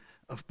way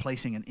of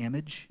placing an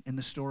image in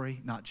the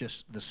story, not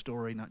just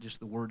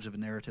the words of a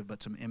narrative,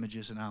 but some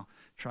images, and I'll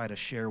try to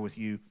share with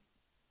you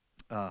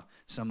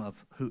some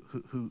of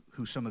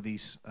who some of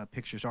these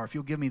pictures are. If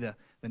you'll give me the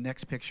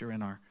next picture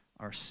in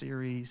our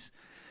series.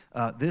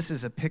 This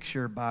is a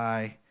picture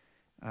by,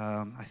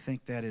 I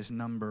think that is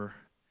number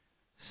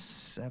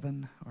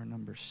 7 or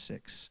number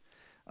 6,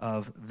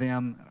 of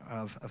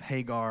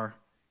Hagar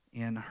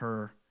in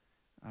her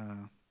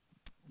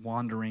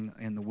wandering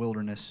in the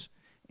wilderness.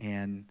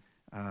 And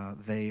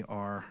they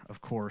are,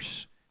 of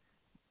course,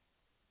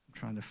 I'm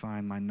trying to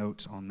find my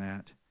notes on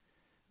that.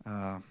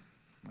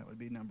 That would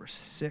be number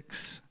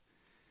 6.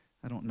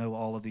 I don't know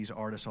all of these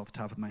artists off the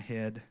top of my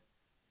head,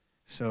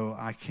 so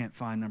I can't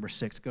find number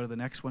 6. Go to the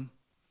next one.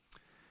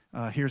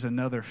 Here's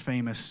another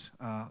famous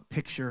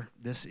picture.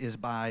 This is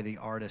by the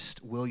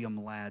artist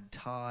William Ladd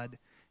Todd,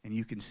 and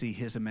you can see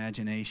his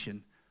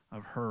imagination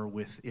of her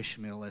with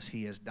Ishmael as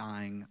he is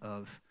dying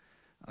of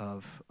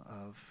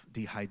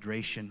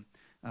dehydration.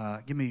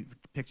 Give me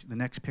the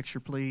next picture,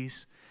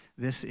 please.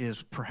 This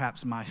is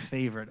perhaps my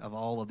favorite of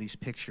all of these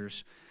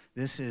pictures.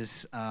 This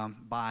is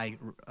by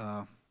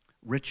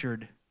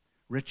Richard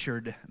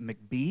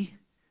McBee,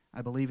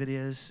 I believe it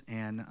is.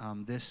 And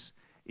this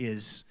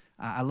is,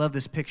 I love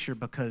this picture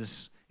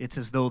because it's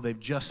as though they've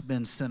just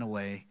been sent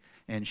away,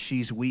 and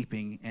she's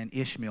weeping, and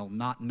Ishmael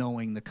not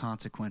knowing the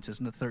consequences.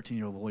 And the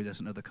 13-year-old boy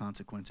doesn't know the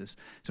consequences.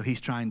 So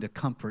he's trying to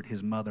comfort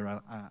his mother.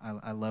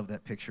 I love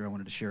that picture. I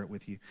wanted to share it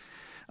with you.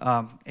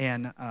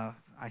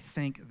 I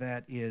think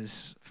that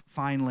is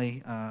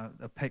finally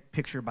a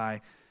picture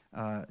by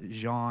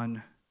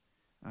Jean.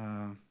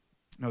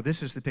 No,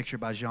 this is the picture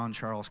by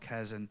Jean-Charles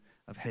Cazin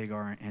of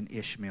Hagar and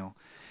Ishmael.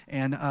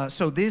 And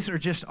so these are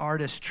just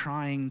artists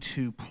trying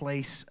to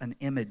place an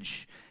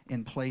image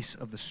in place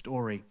of the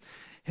story.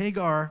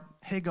 Hagar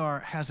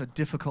has a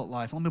difficult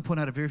life. Let me point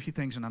out a very few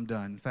things and I'm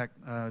done. In fact,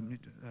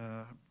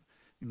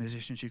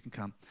 musicians, you can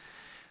come.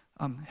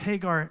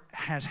 Hagar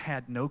has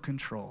had no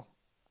control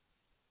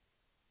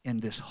in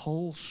this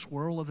whole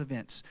swirl of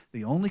events.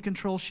 The only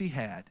control she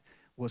had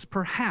was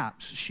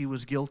perhaps she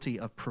was guilty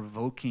of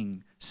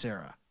provoking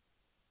Sarah.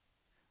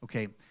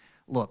 Okay,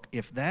 look,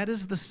 if that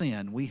is the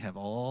sin, we have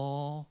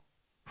all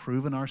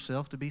proven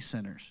ourselves to be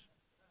sinners.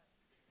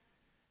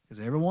 Because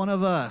every one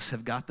of us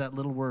have got that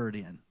little word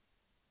in.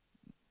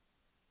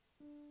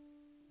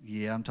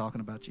 Yeah, I'm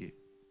talking about you.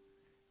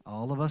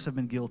 All of us have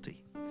been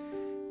guilty.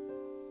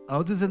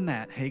 Other than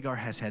that, Hagar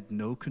has had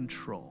no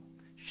control.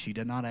 She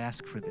did not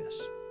ask for this.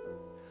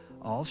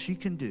 All she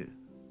can do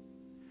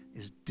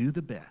is do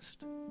the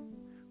best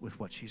with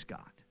what she's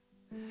got.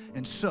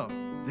 And so,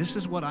 this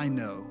is what I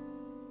know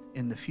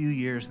in the few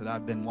years that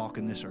I've been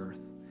walking this earth.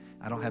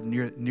 I don't have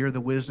near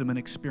the wisdom and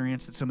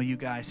experience that some of you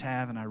guys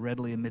have, and I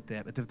readily admit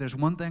that. But if there's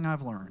one thing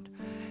I've learned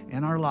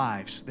in our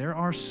lives, there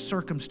are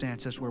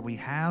circumstances where we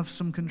have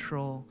some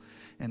control,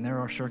 and there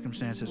are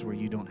circumstances where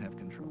you don't have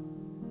control.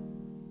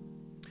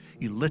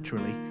 You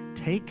literally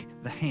take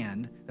the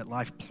hand that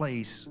life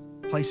places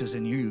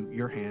in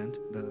your hand,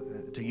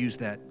 to use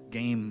that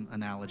game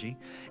analogy,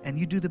 and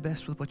you do the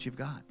best with what you've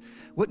got.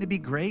 Wouldn't it be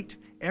great?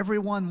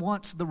 Everyone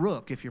wants the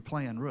rook if you're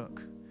playing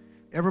rook.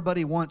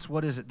 Everybody wants,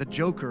 what is it, the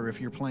joker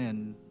if you're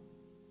playing.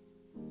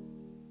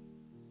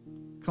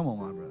 Come on,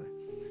 my brother.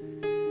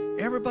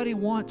 Everybody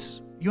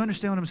wants, you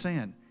understand what I'm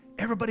saying?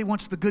 Everybody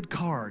wants the good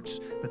cards,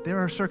 but there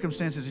are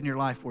circumstances in your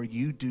life where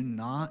you do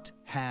not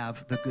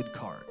have the good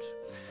cards.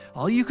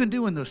 All you can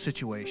do in those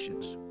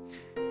situations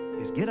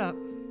is get up,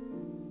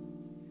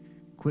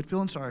 quit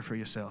feeling sorry for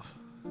yourself,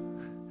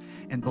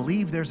 and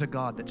believe there's a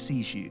God that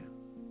sees you.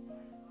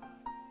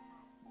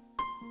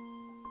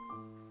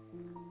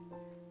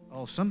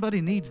 Oh,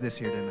 somebody needs this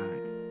here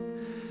tonight.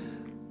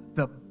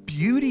 The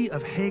beauty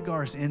of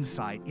Hagar's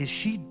insight is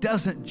she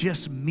doesn't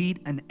just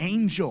meet an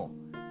angel.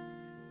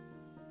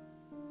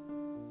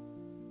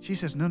 She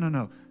says,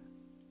 no,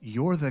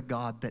 you're the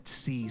God that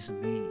sees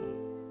me.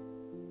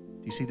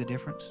 Do you see the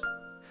difference?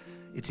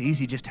 It's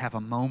easy just to have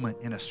a moment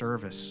in a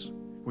service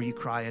where you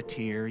cry a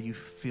tear, you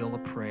feel a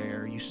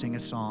prayer, you sing a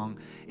song.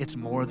 It's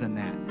more than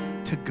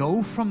that. To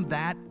go from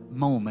that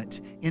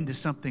moment into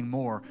something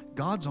more,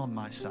 God's on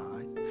my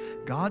side.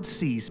 God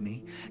sees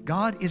me.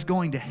 God is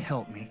going to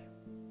help me.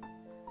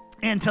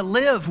 And to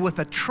live with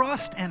a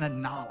trust and a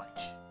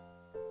knowledge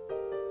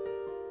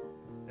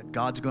that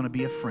God's going to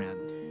be a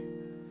friend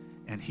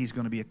and He's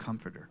going to be a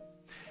comforter.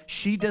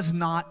 She does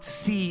not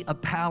see a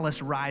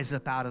palace rise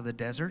up out of the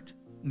desert.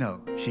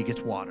 No, she gets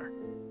water.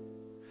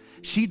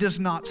 She does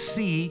not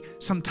see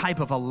some type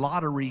of a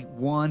lottery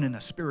won in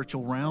a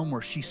spiritual realm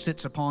where she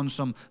sits upon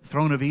some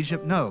throne of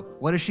Egypt. No.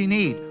 What does she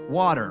need?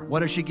 Water. What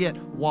does she get?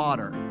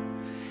 Water.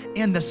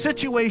 In the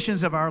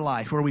situations of our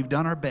life where we've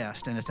done our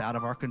best and it's out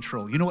of our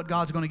control, you know what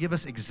God's going to give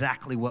us?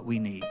 Exactly what we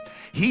need.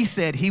 He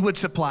said He would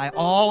supply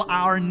all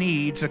our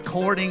needs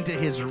according to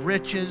His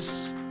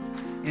riches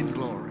in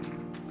glory.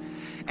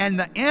 And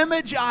the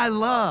image I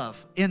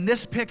love in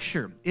this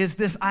picture is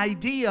this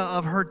idea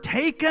of her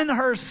taking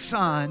her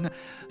son,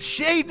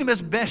 shading him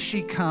as best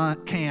she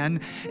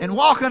can, and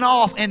walking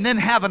off and then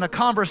having a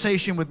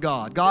conversation with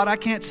God. God, I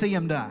can't see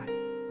him die.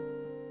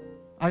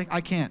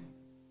 I can't.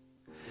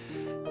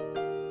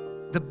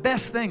 The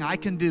best thing I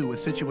can do with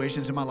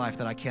situations in my life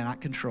that I cannot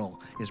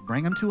control is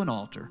bring them to an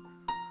altar.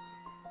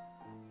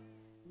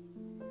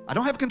 I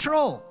don't have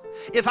control.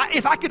 If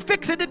I could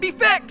fix it, it'd be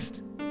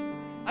fixed.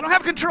 I don't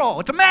have control.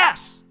 It's a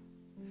mess.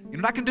 You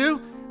know what I can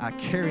do? I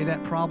carry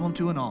that problem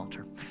to an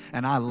altar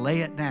and I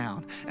lay it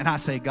down and I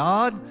say,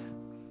 God,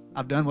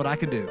 I've done what I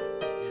can do.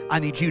 I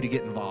need you to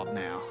get involved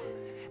now.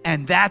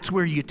 And that's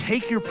where you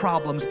take your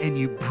problems and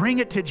you bring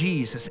it to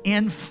Jesus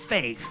in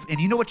faith.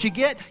 And you know what you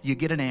get? You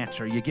get an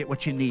answer. You get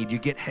what you need. You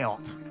get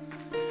help.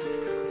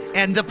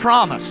 And the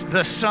promise,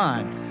 the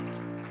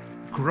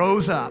son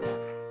grows up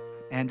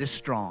and is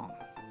strong.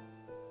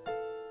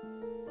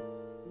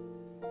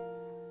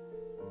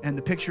 And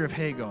the picture of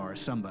Hagar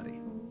is somebody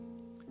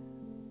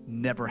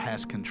never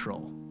has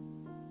control,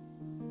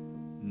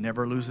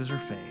 never loses her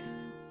faith,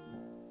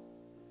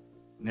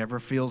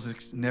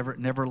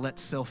 never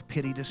lets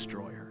self-pity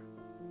destroy her.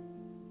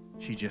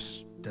 She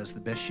just does the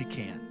best she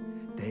can,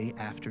 day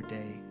after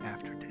day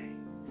after day.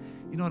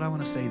 You know what? I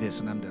want to say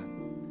this, and I'm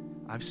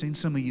done. I've seen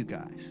some of you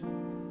guys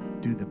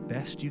do the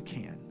best you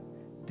can,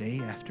 day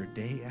after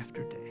day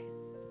after day.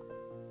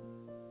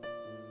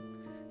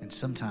 And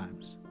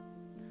sometimes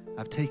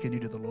I've taken you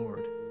to the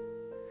Lord,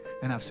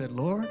 and I've said,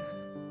 Lord,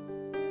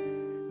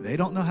 they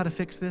don't know how to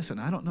fix this,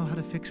 and I don't know how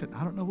to fix it.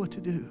 I don't know what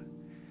to do.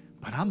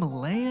 But I'm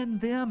laying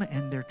them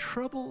and their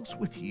troubles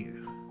with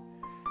you,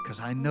 because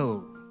I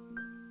know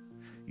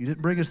you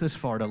didn't bring us this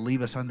far to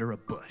leave us under a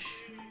bush.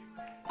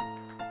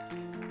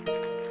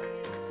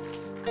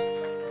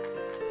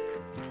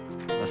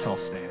 Let's all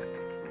stand.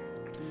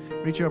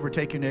 Reach over,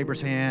 take your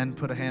neighbor's hand,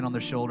 put a hand on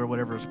their shoulder,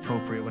 whatever is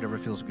appropriate, whatever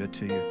feels good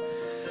to you.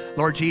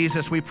 Lord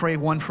Jesus, we pray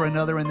one for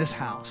another in this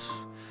house.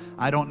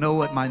 I don't know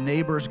what my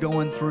neighbor's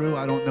going through.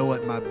 I don't know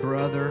what my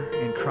brother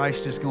in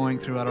Christ is going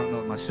through. I don't know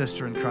what my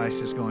sister in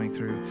Christ is going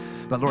through.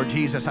 But Lord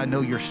Jesus, I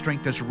know your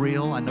strength is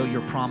real. I know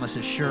your promise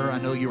is sure. I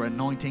know your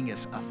anointing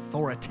is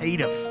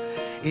authoritative.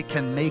 It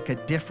can make a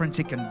difference.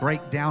 It can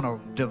break down a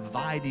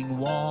dividing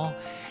wall.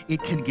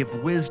 It can give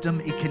wisdom.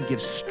 It can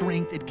give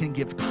strength. It can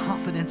give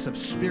confidence of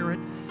spirit,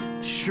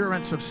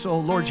 assurance of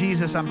soul. Lord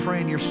Jesus, I'm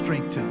praying your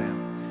strength to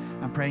them.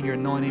 I'm praying your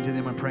anointing to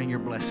them. I'm praying your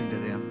blessing to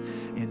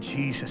them. In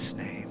Jesus'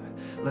 name.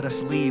 Let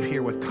us leave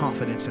here with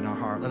confidence in our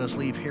heart. Let us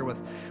leave here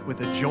with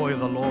the joy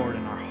of the Lord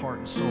in our heart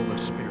and soul and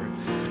spirit.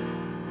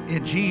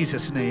 In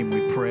Jesus' name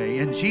we pray.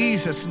 In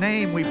Jesus'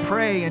 name we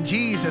pray. In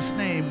Jesus'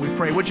 name we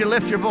pray. Would you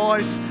lift your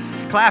voice?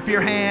 Clap your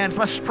hands.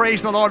 Let's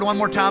praise the Lord one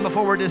more time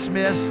before we're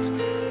dismissed.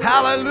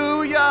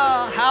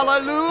 Hallelujah!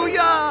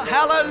 Hallelujah!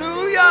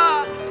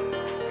 Hallelujah!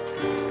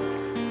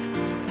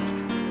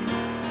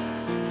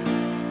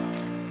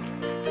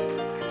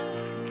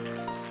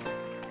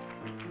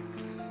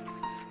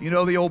 You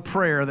know the old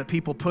prayer that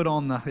people put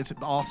on it's an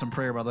awesome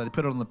prayer, by the way. They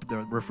put it on the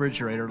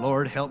refrigerator.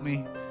 Lord, help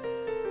me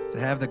to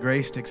have the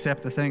grace to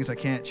accept the things I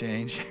can't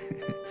change.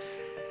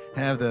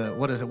 Have the,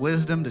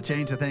 wisdom to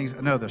change the things,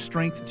 no, the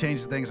strength to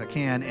change the things I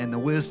can, and the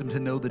wisdom to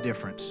know the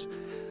difference.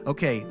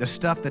 Okay, the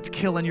stuff that's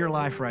killing your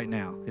life right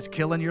now, it's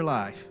killing your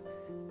life.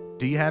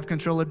 Do you have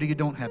control or do you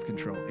don't have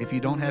control? If you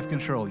don't have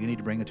control, you need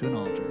to bring it to an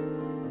altar,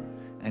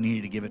 and you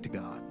need to give it to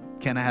God.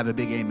 Can I have a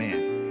big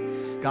amen?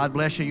 God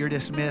bless you. You're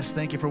dismissed.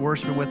 Thank you for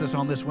worshiping with us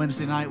on this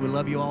Wednesday night. We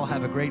love you all.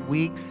 Have a great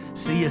week.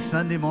 See you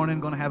Sunday morning.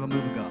 Going to have a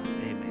move of God.